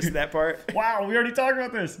episode just to that part. Wow, we already talked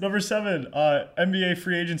about this. Number 7, NBA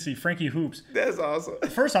free agency, Frankie Hoops. That's awesome.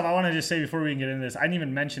 First off, I want to just say before we can get into this, I didn't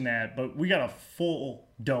even mention that, but we got a full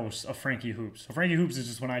dose of Frankie Hoops. So Frankie Hoops is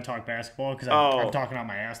just when I talk basketball because I'm talking out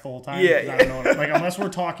my ass the whole time. Yeah. I don't know like unless we're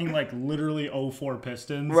talking like literally 04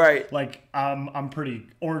 Pistons. Right. Like I'm pretty,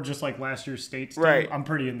 or just like last year's States team, Right. I'm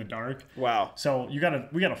pretty in the dark. Wow. So we got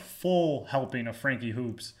a full helping of Frankie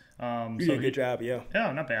Hoops. You did a good job, yeah.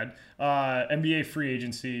 Yeah, not bad. NBA free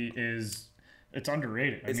agency it's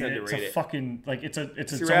underrated. It's underrated. It's a fucking it's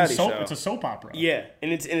a reality show. It's a soap opera. Yeah,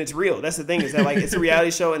 and it's real. That's the thing is that like it's a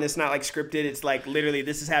reality show and it's not like scripted. It's like literally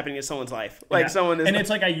this is happening in someone's life. Like someone is. And it's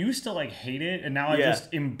like I used to like hate it, and now I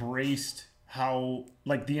just embraced how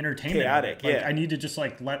like the entertainment. Chaotic. Like, yeah. I need to just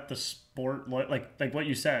like let the sport like what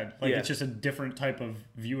you said. Like it's just a different type of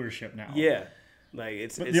viewership now. Yeah. Like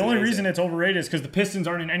it's the only reason it's overrated is because the Pistons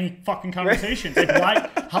aren't in any fucking conversations. Like, why?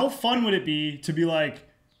 How fun would it be to be like,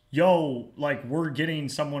 yo, like we're getting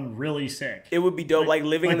someone really sick? It would be dope, like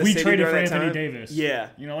living in the we city traded during for that Anthony time. Davis. Yeah,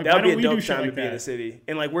 you know, like that why would be don't a we do dope shit time like to be in the that? city.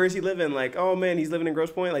 And like, where is he living? Like, oh man, he's living in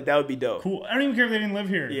Grosse Pointe. Like that would be dope. Cool. I don't even care if they didn't live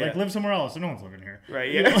here. Yeah. Like live somewhere else. No one's living here.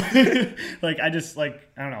 Right. You Yeah. know? Like I just I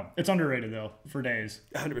don't know. It's underrated though for days.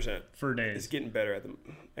 100%. For days. It's getting better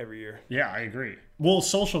every year. Yeah, I agree. Well,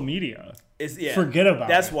 social media. Forget about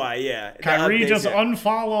That's it. why. Yeah. Kyrie just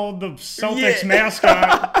unfollowed the Celtics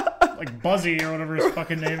mascot, like Buzzy or whatever his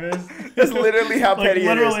fucking name is. That's literally how petty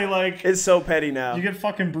literally, it is. like it's so petty now. You get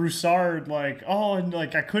fucking Broussard like, oh, and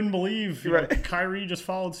like I couldn't believe Right. Kyrie just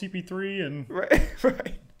followed CP3 and right.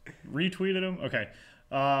 retweeted him. Okay,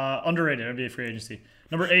 underrated NBA free agency.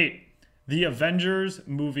 Number 8, the Avengers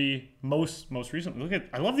movie. Most recently. Look at,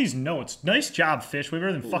 I love these notes. Nice job, Fish. Way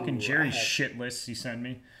better than fucking Jerry's shit lists he sent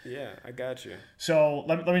me. Yeah, I got you. So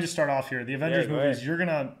let me just start off here. The Avengers go movies.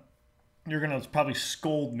 ahead. You're gonna probably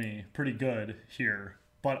scold me pretty good here,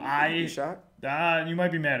 but You shocked? you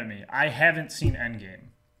might be mad at me. I haven't seen Endgame,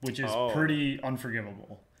 which is pretty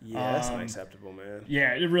unforgivable. Yeah, that's unacceptable, man.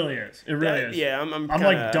 Yeah, it really is. It really is. Yeah, I'm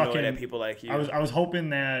like ducking at people like you. I was hoping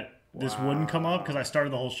that this wouldn't come up because I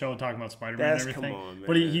started the whole show talking about Spider-Man and everything. Come on, man.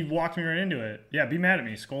 But he walked me right into it. Yeah, be mad at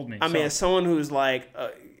me, scold me. I mean, as someone who's like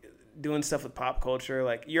doing stuff with pop culture,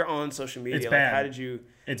 like you're on social media. It's like, bad. how did you?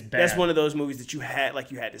 It's bad. That's one of those movies that you had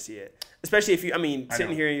to see it. Especially if you,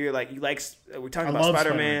 sitting here and you're like, we're talking about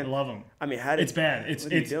Spider-Man. I love him. I mean, how did? It's bad.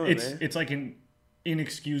 It's like an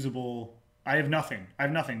inexcusable. I have nothing.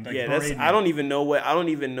 Like, yeah, I don't even know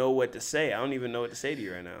what to say. I don't even know what to say to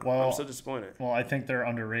you right now. Well, I'm so disappointed. Well, I think they're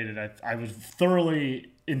underrated. I was thoroughly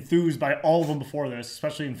enthused by all of them before this,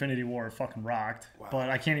 especially Infinity War. It fucking rocked. Wow. But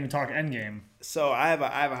I can't even talk Endgame. So I have a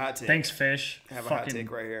hot take. Thanks, Fish. I have a hot take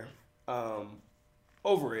right here.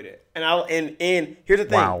 Overrated. And here's the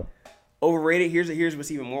thing. Wow. Overrated. Here's what's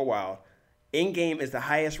even more wild. Endgame is the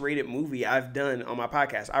highest rated movie I've done on my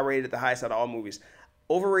podcast. I rated it the highest out of all movies.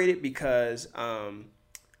 Overrated because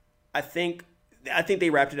I think they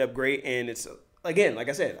wrapped it up great, and it's, again, like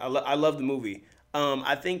I said, I love the movie.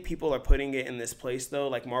 I think people are putting it in this place though,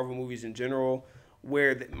 like Marvel movies in general,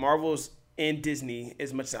 where Marvel's and Disney,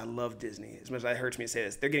 as much as I love Disney, as much as it hurts me to say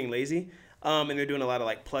this, they're getting lazy, and they're doing a lot of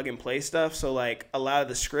like plug and play stuff. So like a lot of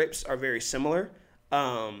the scripts are very similar.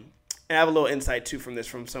 And I have a little insight too from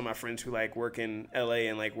some of my friends who like work in LA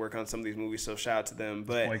and like work on some of these movies. So shout out to them.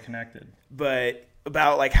 But connected. But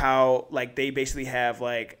about like how like they basically have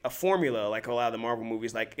like a formula, like a lot of the Marvel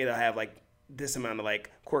movies, like it'll have like this amount of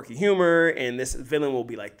like quirky humor and this villain will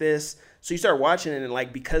be like this. So you start watching it and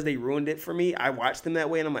like because they ruined it for me, I watched them that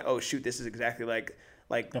way and I'm like, oh shoot, this is exactly like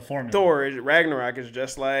the formula. Thor Ragnarok is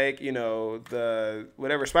just like, the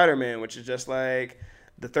whatever Spider-Man, which is just like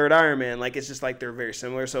the third Iron Man. Like it's just like they're very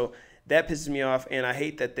similar. So that pisses me off, and I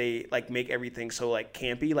hate that they like make everything so like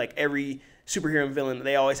campy. Like every superhero and villain,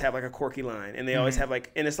 they always have like a quirky line, and they always have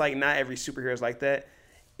like, and it's like not every superhero is like that.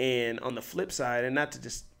 And on the flip side, and not to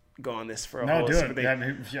just go on this for a whole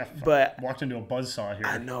thing, but walked into a buzzsaw here.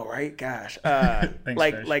 I know, right? Gosh, Thanks,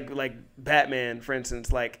 like Batman, for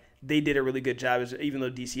instance, like they did a really good job. Even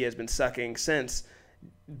though DC has been sucking since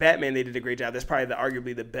Batman, they did a great job. That's probably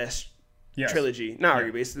arguably the best trilogy. Not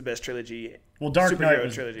arguably, it's the best trilogy. Well, Dark Knight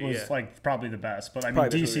was like probably the best, but I mean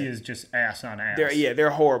DC is just ass on ass.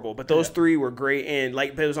 They're horrible, but those three were great, and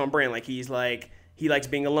like it was on brand. Like he likes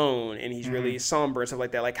being alone, and he's really somber and stuff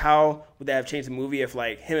like that. Like how would that have changed the movie if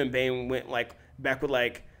like him and Bane went like back with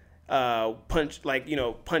like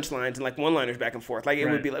punchlines and like one-liners back and forth? Like it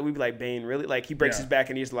would be like we'd be like, Bane really, like he breaks his back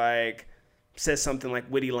and he's like says something like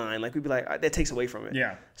witty line, like we'd be like, that takes away from it.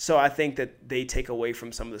 Yeah. So I think that they take away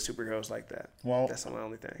from some of the superheroes like that. Well, that's my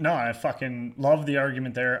only thing. No, I fucking love the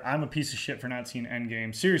argument there. I'm a piece of shit for not seeing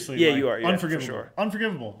Endgame. Seriously. Yeah, you are. Yeah, unforgivable. For sure.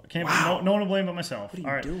 Unforgivable. Can't be, no one to blame but myself. What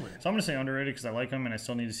are you doing? So I'm gonna say underrated because I like them and I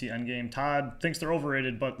still need to see Endgame. Todd thinks they're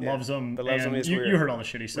overrated but loves them. But loves them. You heard all the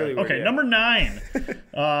shit he said. Really okay, weird, number 9.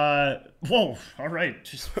 Whoa. All right.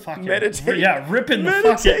 Just fucking meditate. Yeah, ripping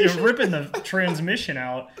you're ripping the transmission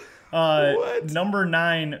out. Number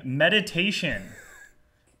 9, meditation.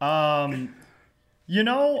 You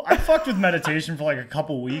know, I fucked with meditation for like a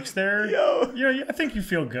couple weeks there. I think you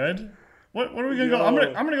feel good. What are we gonna go? I'm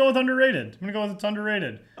gonna go with underrated. I'm gonna go with it's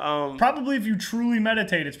underrated. Probably if you truly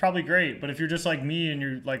meditate, it's probably great. But if you're just like me and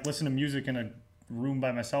you're like listening to music in a room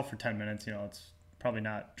by myself for 10 minutes, it's probably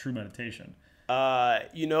not true meditation. I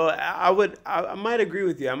might agree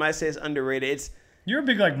with you. I might say it's underrated. You're a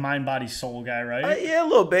big like mind, body, soul guy, right? Yeah, a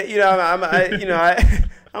little bit. I'm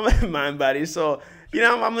a mind, body, soul.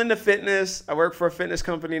 I'm into fitness. I work for a fitness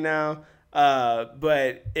company now. I'm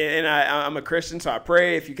a Christian, so I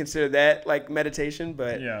pray. If you consider that like meditation,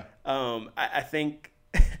 but I think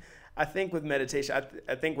with meditation,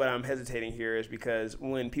 I think what I'm hesitating here is because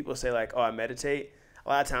when people say like, oh, I meditate, a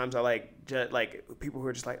lot of times I like people who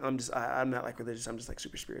are just like, I'm not like religious. I'm just like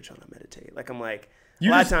super spiritual and I meditate. Like I'm like.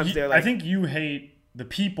 They're like, I think you hate the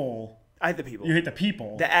people. I hate the people. You hate the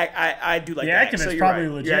people. The I do like the that. activist So probably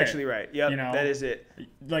right. legit. You're actually right. Yep, that is it.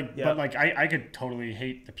 But like I could totally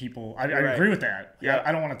hate the people. I agree with that. Yeah,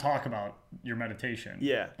 I don't want to talk about your meditation.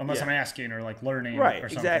 Yeah, unless I'm asking or like learning. Right, or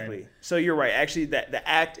something. Exactly. So you're right. Actually, the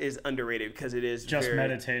act is underrated because it is just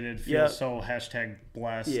meditated. Feels so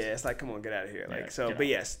 #blessed. Yeah, it's like come on, get out of here. But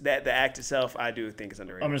yes, the act itself, I do think is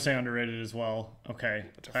underrated. I'm gonna say underrated as well. Okay,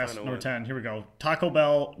 number 10. Here we go. Taco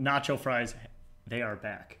Bell nacho fries. They are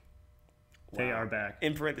back. Wow. They are back.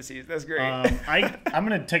 In parentheses. That's great. I'm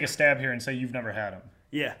going to take a stab here and say you've never had them.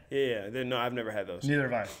 Yeah. No, I've never had those. Neither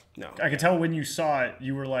have I. No. I could tell when you saw it,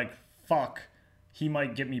 you were like, fuck, he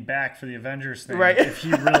might get me back for the Avengers thing if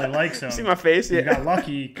he really likes them. See my face? Yeah. You got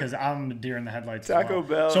lucky because I'm a deer in the headlights. Taco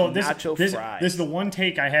Bell nacho fries. This is the one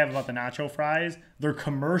take I have about the nacho fries. Their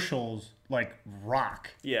commercials like rock.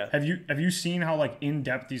 Yeah. Have you seen how like in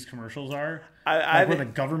depth these commercials are? Where the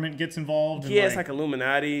government gets involved. Yeah, it's like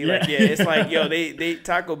Illuminati. Yeah. It's like they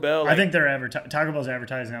Taco Bell. I think Taco Bell's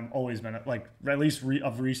advertising. I've always been like at least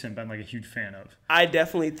of recent been like a huge fan of. I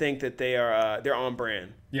definitely think that they are they're on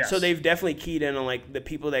brand. Yes. So they've definitely keyed in on like the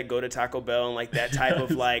people that go to Taco Bell and like that type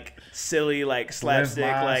of like silly like slapstick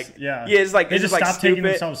it's like they it's just like stop stupid. taking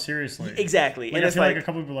themselves seriously. Exactly. And I feel like a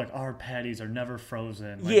couple people are like our patties are never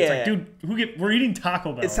frozen. Like, it's like, dude, we're eating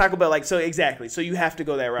Taco Bell. It's Taco Bell. Like so exactly. So you have to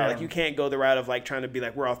go that route. Like you can't go the route of like trying to be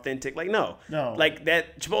like we're authentic. Like no. Like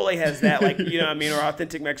that Chipotle has that like you know what I mean or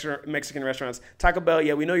authentic Mexican restaurants. Taco Bell.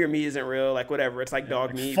 Yeah, we know your meat isn't real. Like whatever. It's like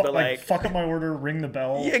dog meat. But like fuck up my order. Ring the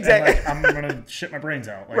bell. Yeah, exactly. And, like, I'm gonna shit my brains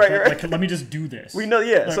out. Like, right. Let me just do this. We know.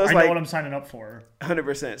 Yeah. Like, so it's I like know what I'm signing up for.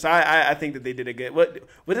 100%. So I think that they did a good. What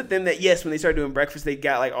was it then that when they started doing breakfast they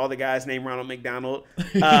got like all the guys named Ronald McDonald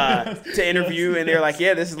to interview and they're like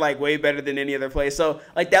this is like way better than any other place. So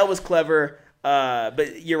like that was clever.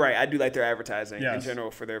 But you're right. I do like their advertising in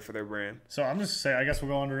general for their brand. So I'm just saying, I guess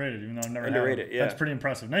we'll go underrated, even though I've never underrated. Had it. That's pretty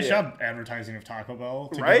impressive. Nice job advertising of Taco Bell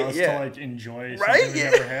to get us to like enjoy something we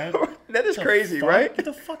never had. That is crazy, right? Get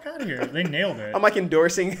the fuck out of here. They nailed it. I'm like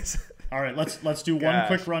endorsing. All right, let's do one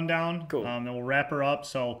quick rundown. Cool. Then we'll wrap her up.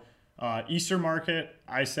 So Easter Market,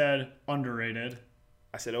 I said underrated.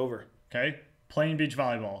 I said over. Okay. Plain Beach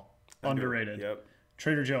Volleyball, underrated. Yep.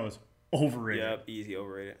 Trader Joe's, overrated. Yep, easy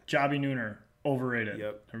overrated. Jobby Nooner, overrated.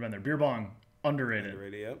 Yep. Never been there. Beer Bong, underrated.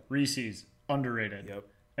 Underrated, yep. Reese's, underrated. Yep.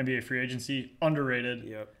 NBA Free Agency, underrated.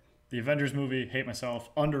 Yep. The Avengers movie, hate myself,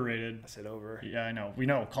 underrated. I said over. Yeah, I know. We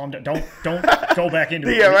know. Calm down. Don't go back into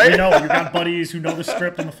it. Yeah, right? We know. You got buddies who know the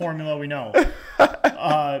script and the formula. We know.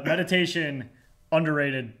 Meditation,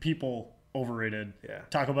 underrated. People, overrated. Yeah.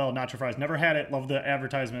 Taco Bell, nacho fries. Never had it. Love the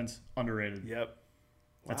advertisements. Underrated. Yep.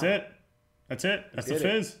 That's it. That's it. That's the did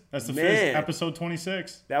Fizz. it. That's the Man. Fizz. Episode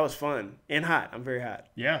 26. That was fun and hot. I'm very hot.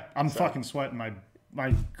 Yeah. I'm fucking sweating.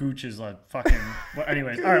 My gooch is like fucking. Well,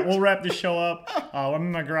 anyways, all right. We'll wrap this show up. I'm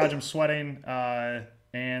in my garage. I'm sweating.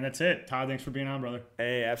 And that's it. Todd, thanks for being on, brother.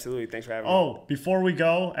 Hey, absolutely. Thanks for having me. Oh, before we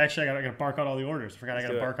go, actually, I gotta bark out all the orders. I forgot I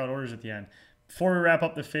gotta bark out orders at the end. Before we wrap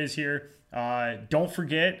up the Fizz here, don't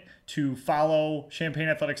forget to follow Champagne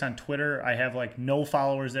Athletics on Twitter. I have like no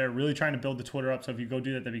followers there. Really trying to build the Twitter up. So if you go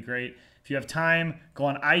do that, that'd be great. If you have time, go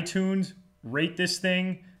on iTunes, rate this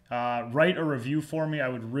thing, write a review for me. I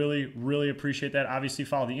would really, really appreciate that. Obviously,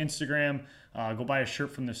 follow the Instagram. Go buy a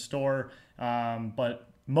shirt from the store. But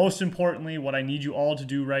most importantly, what I need you all to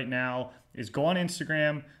do right now is go on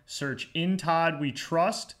Instagram, search In Todd We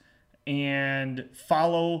Trust, and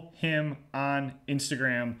follow him on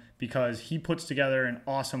Instagram because he puts together an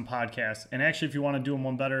awesome podcast. And actually, if you want to do him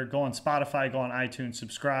one better, go on Spotify, go on iTunes,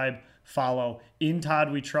 subscribe, follow In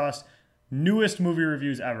Todd We Trust. Newest movie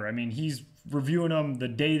reviews ever. I mean, he's reviewing them the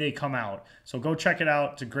day they come out. So go check it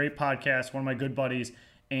out. It's a great podcast, one of my good buddies.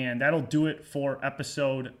 And that'll do it for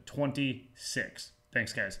episode 26.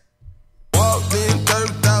 Thanks, guys. Walked in,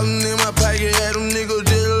 30,000 in my pocket, had them niggas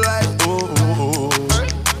just like, ooh.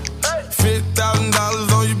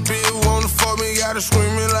 $50,000 on your bill, wanna fuck me, gotta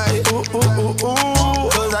screaming like, ooh.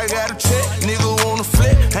 Cause I got a check, nigga wanna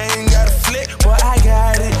flip, I ain't got a flip, but I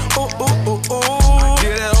got it, ooh.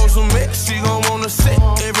 Get that hoe some mix, she gon' wanna sit,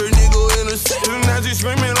 every nigga in the set, now she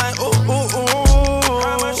screaming like, ooh.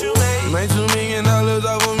 How much you made? Made $2 million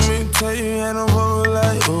off of me, tell you had them fucking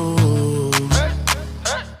like, ooh.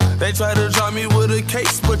 They tried to drop me with a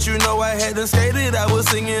case, but you know I hadn't skated. I was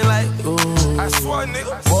singing like, ooh. I swear,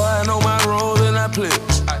 nigga. Boy, I know my role and I play it.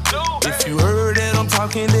 I do. If you heard that I'm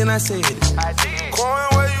talking, then I said it. I did. Coin,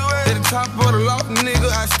 where you at? At the top of the loft, nigga,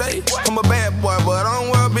 I stay. What? I'm a bad boy, but I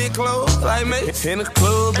don't wear big clothes like me. In the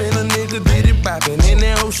club, and a nigga did it boppin'. In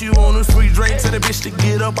that hoe, she want a free drink, tell the bitch to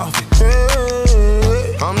get up off it.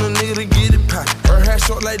 Hey, I'm the nigga to get it poppin'. Her hair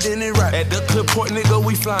short like Denny Rock. At the clip port, nigga,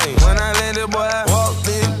 we flying. When I landed, boy, I walked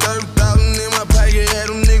in, 30,000 in my pocket, had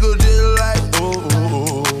them niggas just like, ooh.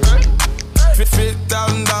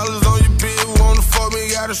 $50,000 on your bill, wanna fuck me,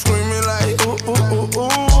 gotta screaming like, ooh.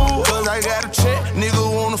 Cause I got a check, nigga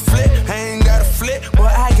wanna flip, I ain't got a flip,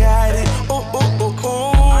 but I got it, ooh.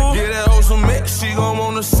 Get that hoe some mix, she gon'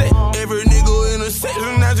 wanna sit, every nigga in the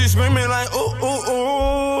section, now she screaming like, ooh.